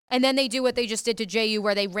 Yeah. And then they do what they just did to JU,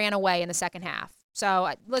 where they ran away in the second half.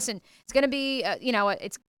 So, listen, it's going to be,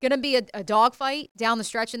 it's going to be a dogfight down the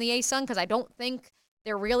stretch in the ASUN, because I don't think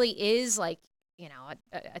there really is, like,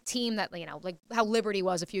 a team that, like how Liberty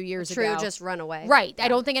was a few years ago. True, just run away. Right. Yeah. I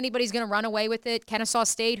don't think anybody's going to run away with it. Kennesaw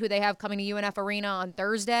State, who they have coming to UNF Arena on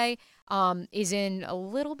Thursday, is in a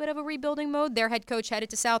little bit of a rebuilding mode. Their head coach headed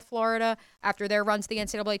to South Florida after their run to the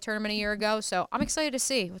NCAA tournament a year ago. So I'm excited to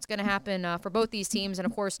see what's going to happen for both these teams. And,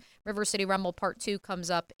 of course, River City Rumble Part 2 comes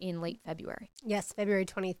up in late February. Yes, February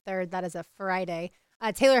 23rd. That is a Friday.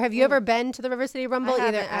 Taylor, have you ever been to the River City Rumble,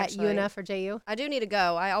 either at UNF or JU? I do need to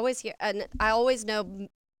go. I always hear, and I always know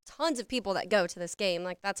tons of people that go to this game.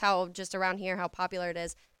 Like, that's how, just around here, how popular it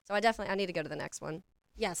is. So I need to go to the next one.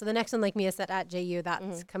 Yeah, so the next one, like Mia said, at JU,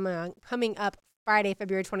 that's coming up Friday,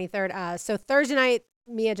 February 23rd. So Thursday night,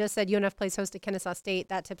 Mia just said UNF plays host to Kennesaw State.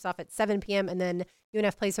 That tips off at 7 p.m. And then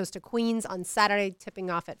UNF plays host to Queens on Saturday, tipping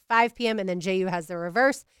off at 5 p.m. And then JU has the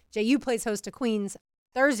reverse. JU plays host to Queens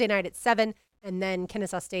Thursday night at 7. And then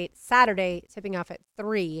Kennesaw State Saturday, tipping off at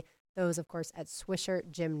 3. Those, of course, at Swisher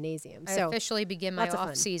Gymnasium. I officially begin my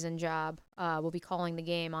off-season job. We'll be calling the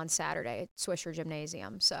game on Saturday at Swisher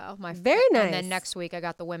Gymnasium. So very nice. And then next week I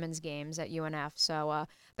got the women's games at UNF. So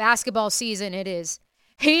basketball season, it is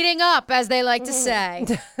heating up, as they like to say.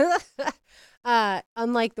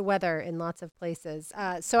 Unlike the weather in lots of places.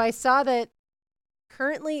 So I saw that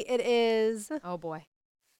currently it is. Oh boy,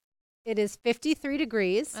 it is 53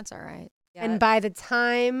 degrees. That's all right. Yeah. And by the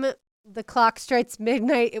time the clock strikes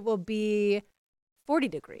midnight, it will be 40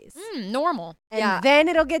 degrees. Normal. And then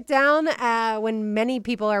it'll get down when many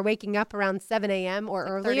people are waking up around 7 a.m. or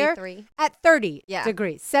earlier 33. at 30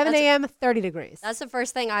 degrees. 7 a.m., 30 degrees. That's the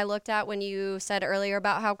first thing I looked at when you said earlier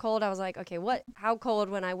about how cold. I was like, okay, how cold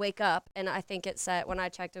when I wake up? And I think it said, when I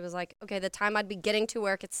checked, it was like, okay, the time I'd be getting to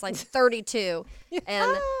work, it's like 32.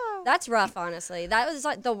 And that's rough, honestly. That was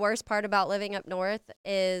like the worst part about living up north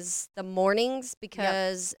is the mornings,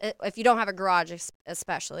 because if you don't have a garage,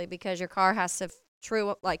 especially, because your car has to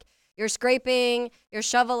like you're scraping, you're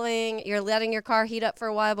shoveling, you're letting your car heat up for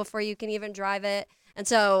a while before you can even drive it. And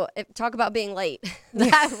so talk about being late.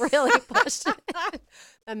 That really pushed it.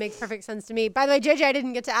 That makes perfect sense to me. By the way, JJ, I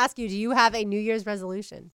didn't get to ask you, do you have a New Year's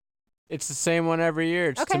resolution? It's the same one every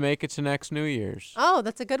year. It's to make it to next New Year's. Oh,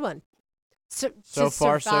 that's a good one. So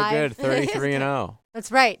far, so good. 33-0.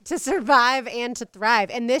 That's right. To survive and to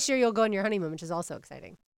thrive. And this year you'll go on your honeymoon, which is also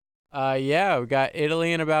exciting. Yeah, we got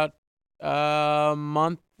Italy in about a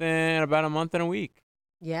month and a week.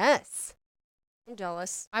 Yes. I'm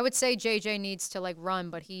jealous. I would say JJ needs to run,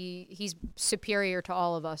 but he's superior to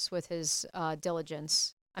all of us with his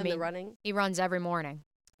diligence. I mean, the running. He runs every morning.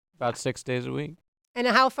 About 6 days a week. And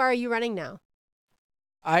how far are you running now?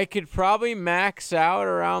 I could probably max out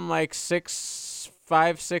around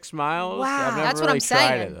 5-6 miles. Wow, I've never that's really what I'm tried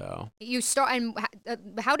saying. It though. You start, and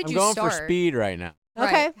how did I'm you going start? for speed right now.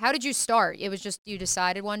 Okay. Right. How did you start? It was just you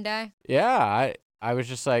decided one day? Yeah, I was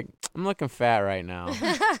just like, I'm looking fat right now.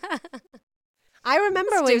 I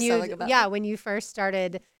remember when you first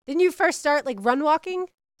started. Didn't you first start run walking?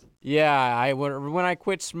 Yeah, when I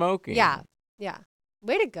quit smoking. Yeah.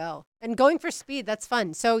 Way to go. And going for speed, that's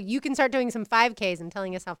fun. So you can start doing some 5Ks and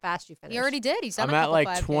telling us how fast you finished. He already did. He's done I'm a couple at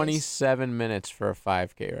 5Ks. 27 minutes for a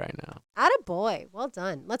 5K right now. Attaboy. Well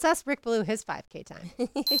done. Let's ask Rick Ballou his 5K time.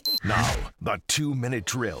 Now, the 2-minute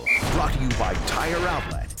drill, brought to you by Tire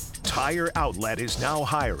Outlet. Tire Outlet is now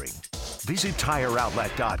hiring. Visit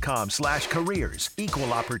tireoutlet.com/careers.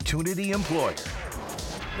 Equal opportunity employer.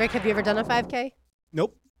 Rick, have you ever done a 5K?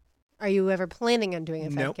 Nope. Are you ever planning on doing a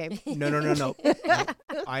 5K? No. Nope.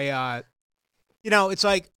 I, it's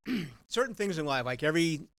like certain things in life, like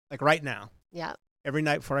right now. Yeah. Every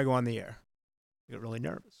night before I go on the air, I get really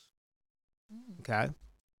nervous. Okay.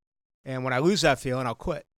 And when I lose that feeling, I'll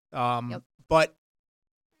quit. But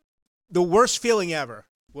the worst feeling ever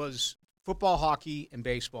was football, hockey, and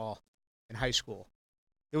baseball in high school.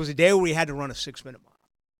 There was a day where we had to run a 6-minute mile.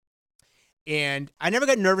 And I never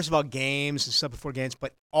got nervous about games and stuff before games,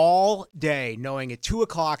 but all day, knowing at 2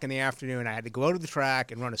 o'clock in the afternoon I had to go to the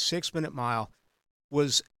track and run a 6-minute mile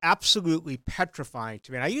was absolutely petrifying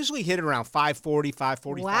to me. And I usually hit it around 5:40,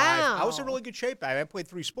 5:45. Wow. I was in really good shape. I played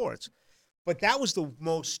 3 sports. But that was the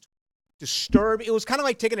most disturbing. It was kind of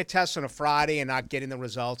like taking a test on a Friday and not getting the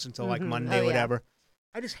results until Monday or whatever.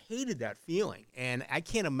 I just hated that feeling. And I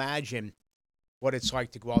can't imagine what it's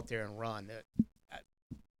like to go out there and run.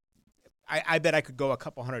 I bet I could go a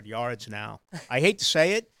couple hundred yards now. I hate to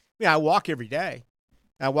say it. I walk every day.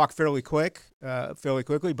 I walk fairly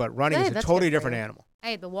quickly, but running is a totally different animal.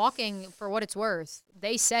 Hey, the walking, for what it's worth,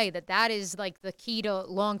 they say that is the key to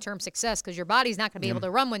long-term success, because your body's not going to be able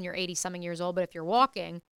to run when you're 80-something years old, but if you're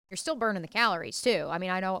walking, you're still burning the calories too. I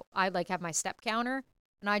mean, I know I have my step counter,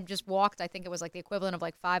 and I just walked, I think it was the equivalent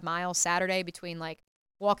of 5 miles Saturday between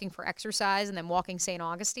walking for exercise and then walking St.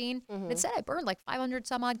 Augustine. And it said I burned 500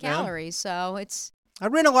 some odd calories. So it's I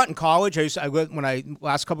ran a lot in college.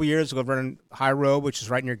 Last couple of years, I was running High Road, which is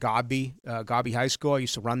right near Godby High School. I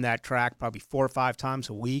used to run that track probably 4 or 5 times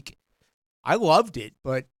a week. I loved it,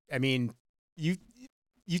 but I mean, you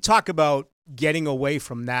talk about getting away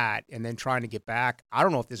from that and then trying to get back. I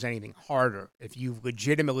don't know if there's anything harder. If you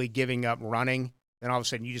legitimately giving up running, then all of a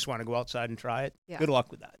sudden you just want to go outside and try it. Yeah. Good luck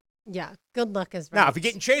with that. Yeah, good luck is right. Now, if you're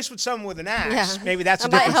getting chased with someone with an axe, Yeah. maybe that's a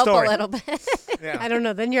That might different story. help a little bit. Yeah. I don't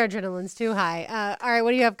know. Then your adrenaline's too high. All right,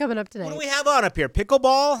 what do you have coming up tonight? What do we have on up here?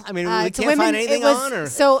 Pickleball? I mean, we it's a can't find women- anything it was- on? Or?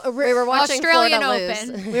 So We were watching Australian Florida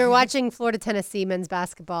Open. lose. we were watching Florida Tennessee men's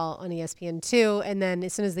basketball on ESPN2, and then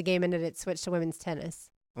as soon as the game ended, it switched to women's tennis.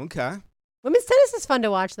 Okay. Women's tennis is fun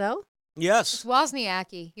to watch, though. Yes.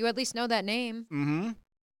 Wozniacki. You at least know that name. Mm-hmm.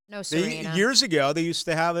 No, Serena. Years ago, they used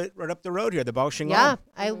to have it right up the road here, the Baoxing. Yeah,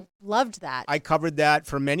 I loved that. I covered that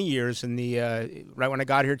for many years in the right when I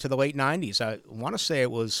got here to the late 90s. I want to say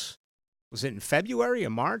it was it in February or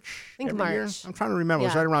March? I think every year? March. I'm trying to remember. It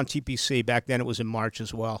was Yeah. right around TPC. Back then it was in March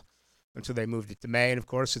as well until they moved it to May. And, of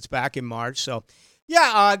course, it's back in March. So,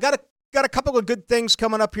 yeah, got a couple of good things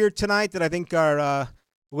coming up here tonight that I think our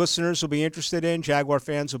listeners will be interested in, Jaguar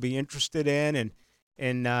fans will be interested in.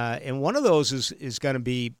 And one of those is going to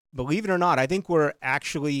be, believe it or not, I think we're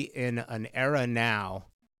actually in an era now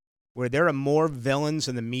where there are more villains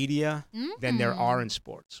in the media than there are in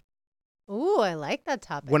sports. Ooh, I like that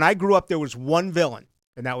topic. When I grew up, there was one villain,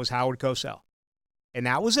 and that was Howard Cosell. And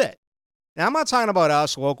that was it. Now, I'm not talking about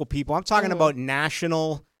us, local people. I'm talking about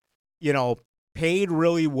national, paid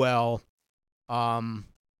really well.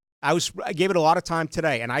 I gave it a lot of time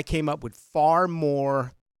today, and I came up with far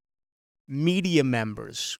more media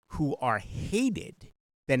members who are hated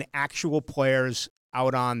than actual players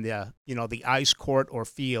out on the ice, court, or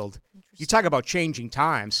field. You talk about changing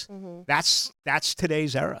times. That's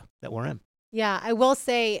today's era that we're in. Yeah, I will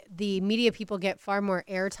say the media people get far more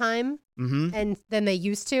airtime and than they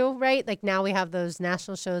used to, right? Like now we have those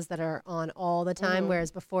national shows that are on all the time,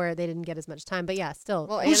 whereas before they didn't get as much time. But yeah, still.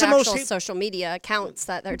 Well, and actual social media accounts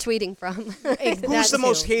that they're tweeting from. Who's the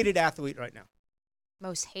most hated athlete right now?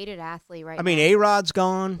 Most hated athlete right I mean, now. A-Rod's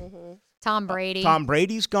gone. Tom Brady. Tom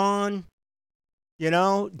Brady's gone.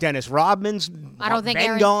 Dennis Rodman's I don't think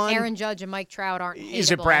been gone. Aaron Judge and Mike Trout aren't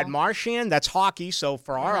Is it hateable. Brad Marchand? That's hockey. So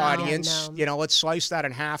for our No. audience, No. let's slice that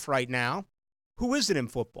in half right now. Who is it in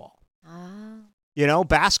football? Ah.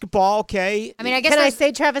 Basketball, okay. I mean, I guess Can I there's-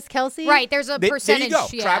 say Travis Kelce? Right, there's a percentage. There you go.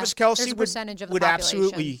 Yeah, Travis there's Kelce a percentage of the would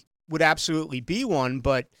population. absolutely be one.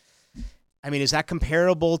 But I mean, is that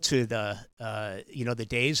comparable to the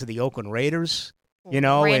days of the Oakland Raiders?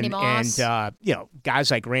 Randy Moss. and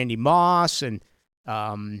guys like Randy Moss and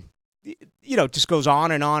just goes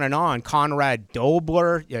on and on and on. Conrad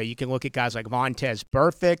Dobler. You can look at guys like Vontez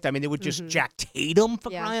Burfict. I mean, they would just Jack Tatum for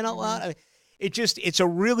crying out loud. I mean, it's a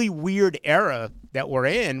really weird era that we're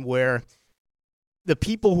in where the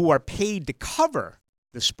people who are paid to cover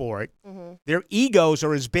the sport, their egos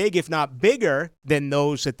are as big, if not bigger, than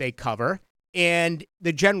those that they cover. And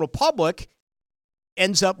the general public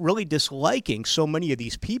ends up really disliking so many of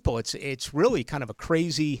these people. It's really kind of a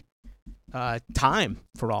crazy time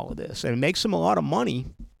for all of this. And it makes them a lot of money,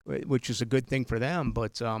 which is a good thing for them.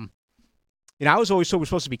 But, I was always told we're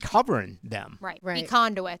supposed to be covering them. Right. Be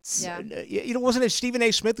conduits. Yeah. Wasn't it Stephen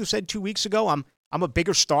A. Smith who said 2 weeks ago, I'm a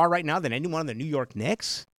bigger star right now than anyone on the New York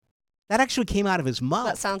Knicks? That actually came out of his mouth.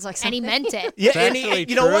 That sounds like something. And he meant it. Yeah, It's and actually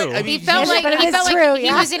you know what? true. I mean, He felt like but it is he true,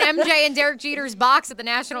 yeah. was in MJ and Derek Jeter's box at the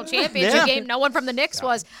national championship Yeah. game. No one from the Knicks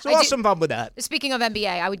was. So I I'll do- have some fun with that. Speaking of NBA,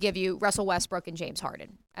 I would give you Russell Westbrook and James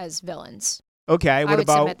Harden as villains. Okay, what would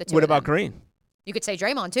submit about the two what of about them. Green? You could say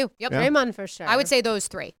Draymond too. Yep. Yeah. Draymond for sure. I would say those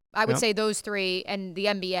three. I would Yep. say those three, and the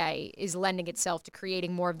NBA is lending itself to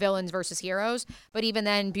creating more villains versus heroes. But even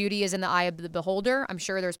then, beauty is in the eye of the beholder. I'm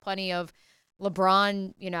sure there's plenty of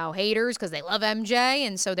LeBron, haters because they love MJ,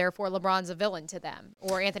 and so therefore LeBron's a villain to them,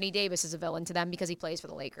 or Anthony Davis is a villain to them because he plays for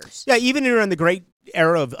the Lakers. Yeah, even during the great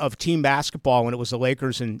era of team basketball when it was the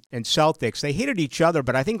Lakers and Celtics, they hated each other,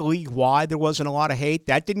 but I think league-wide there wasn't a lot of hate.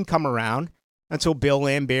 That didn't come around until Bill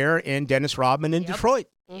Laimbeer and Dennis Rodman in Detroit.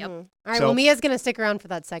 Yep. All right, well, Mia's going to stick around for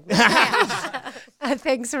that segment.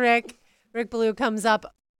 Thanks, Rick. Rick Ballou comes up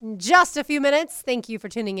in just a few minutes. Thank you for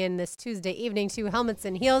tuning in this Tuesday evening to Helmets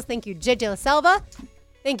and Heels. Thank you, JJ LaSelva.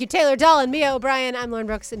 Thank you, Taylor Dahl and Mia O'Brien. I'm Lauren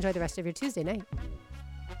Brooks. Enjoy the rest of your Tuesday night.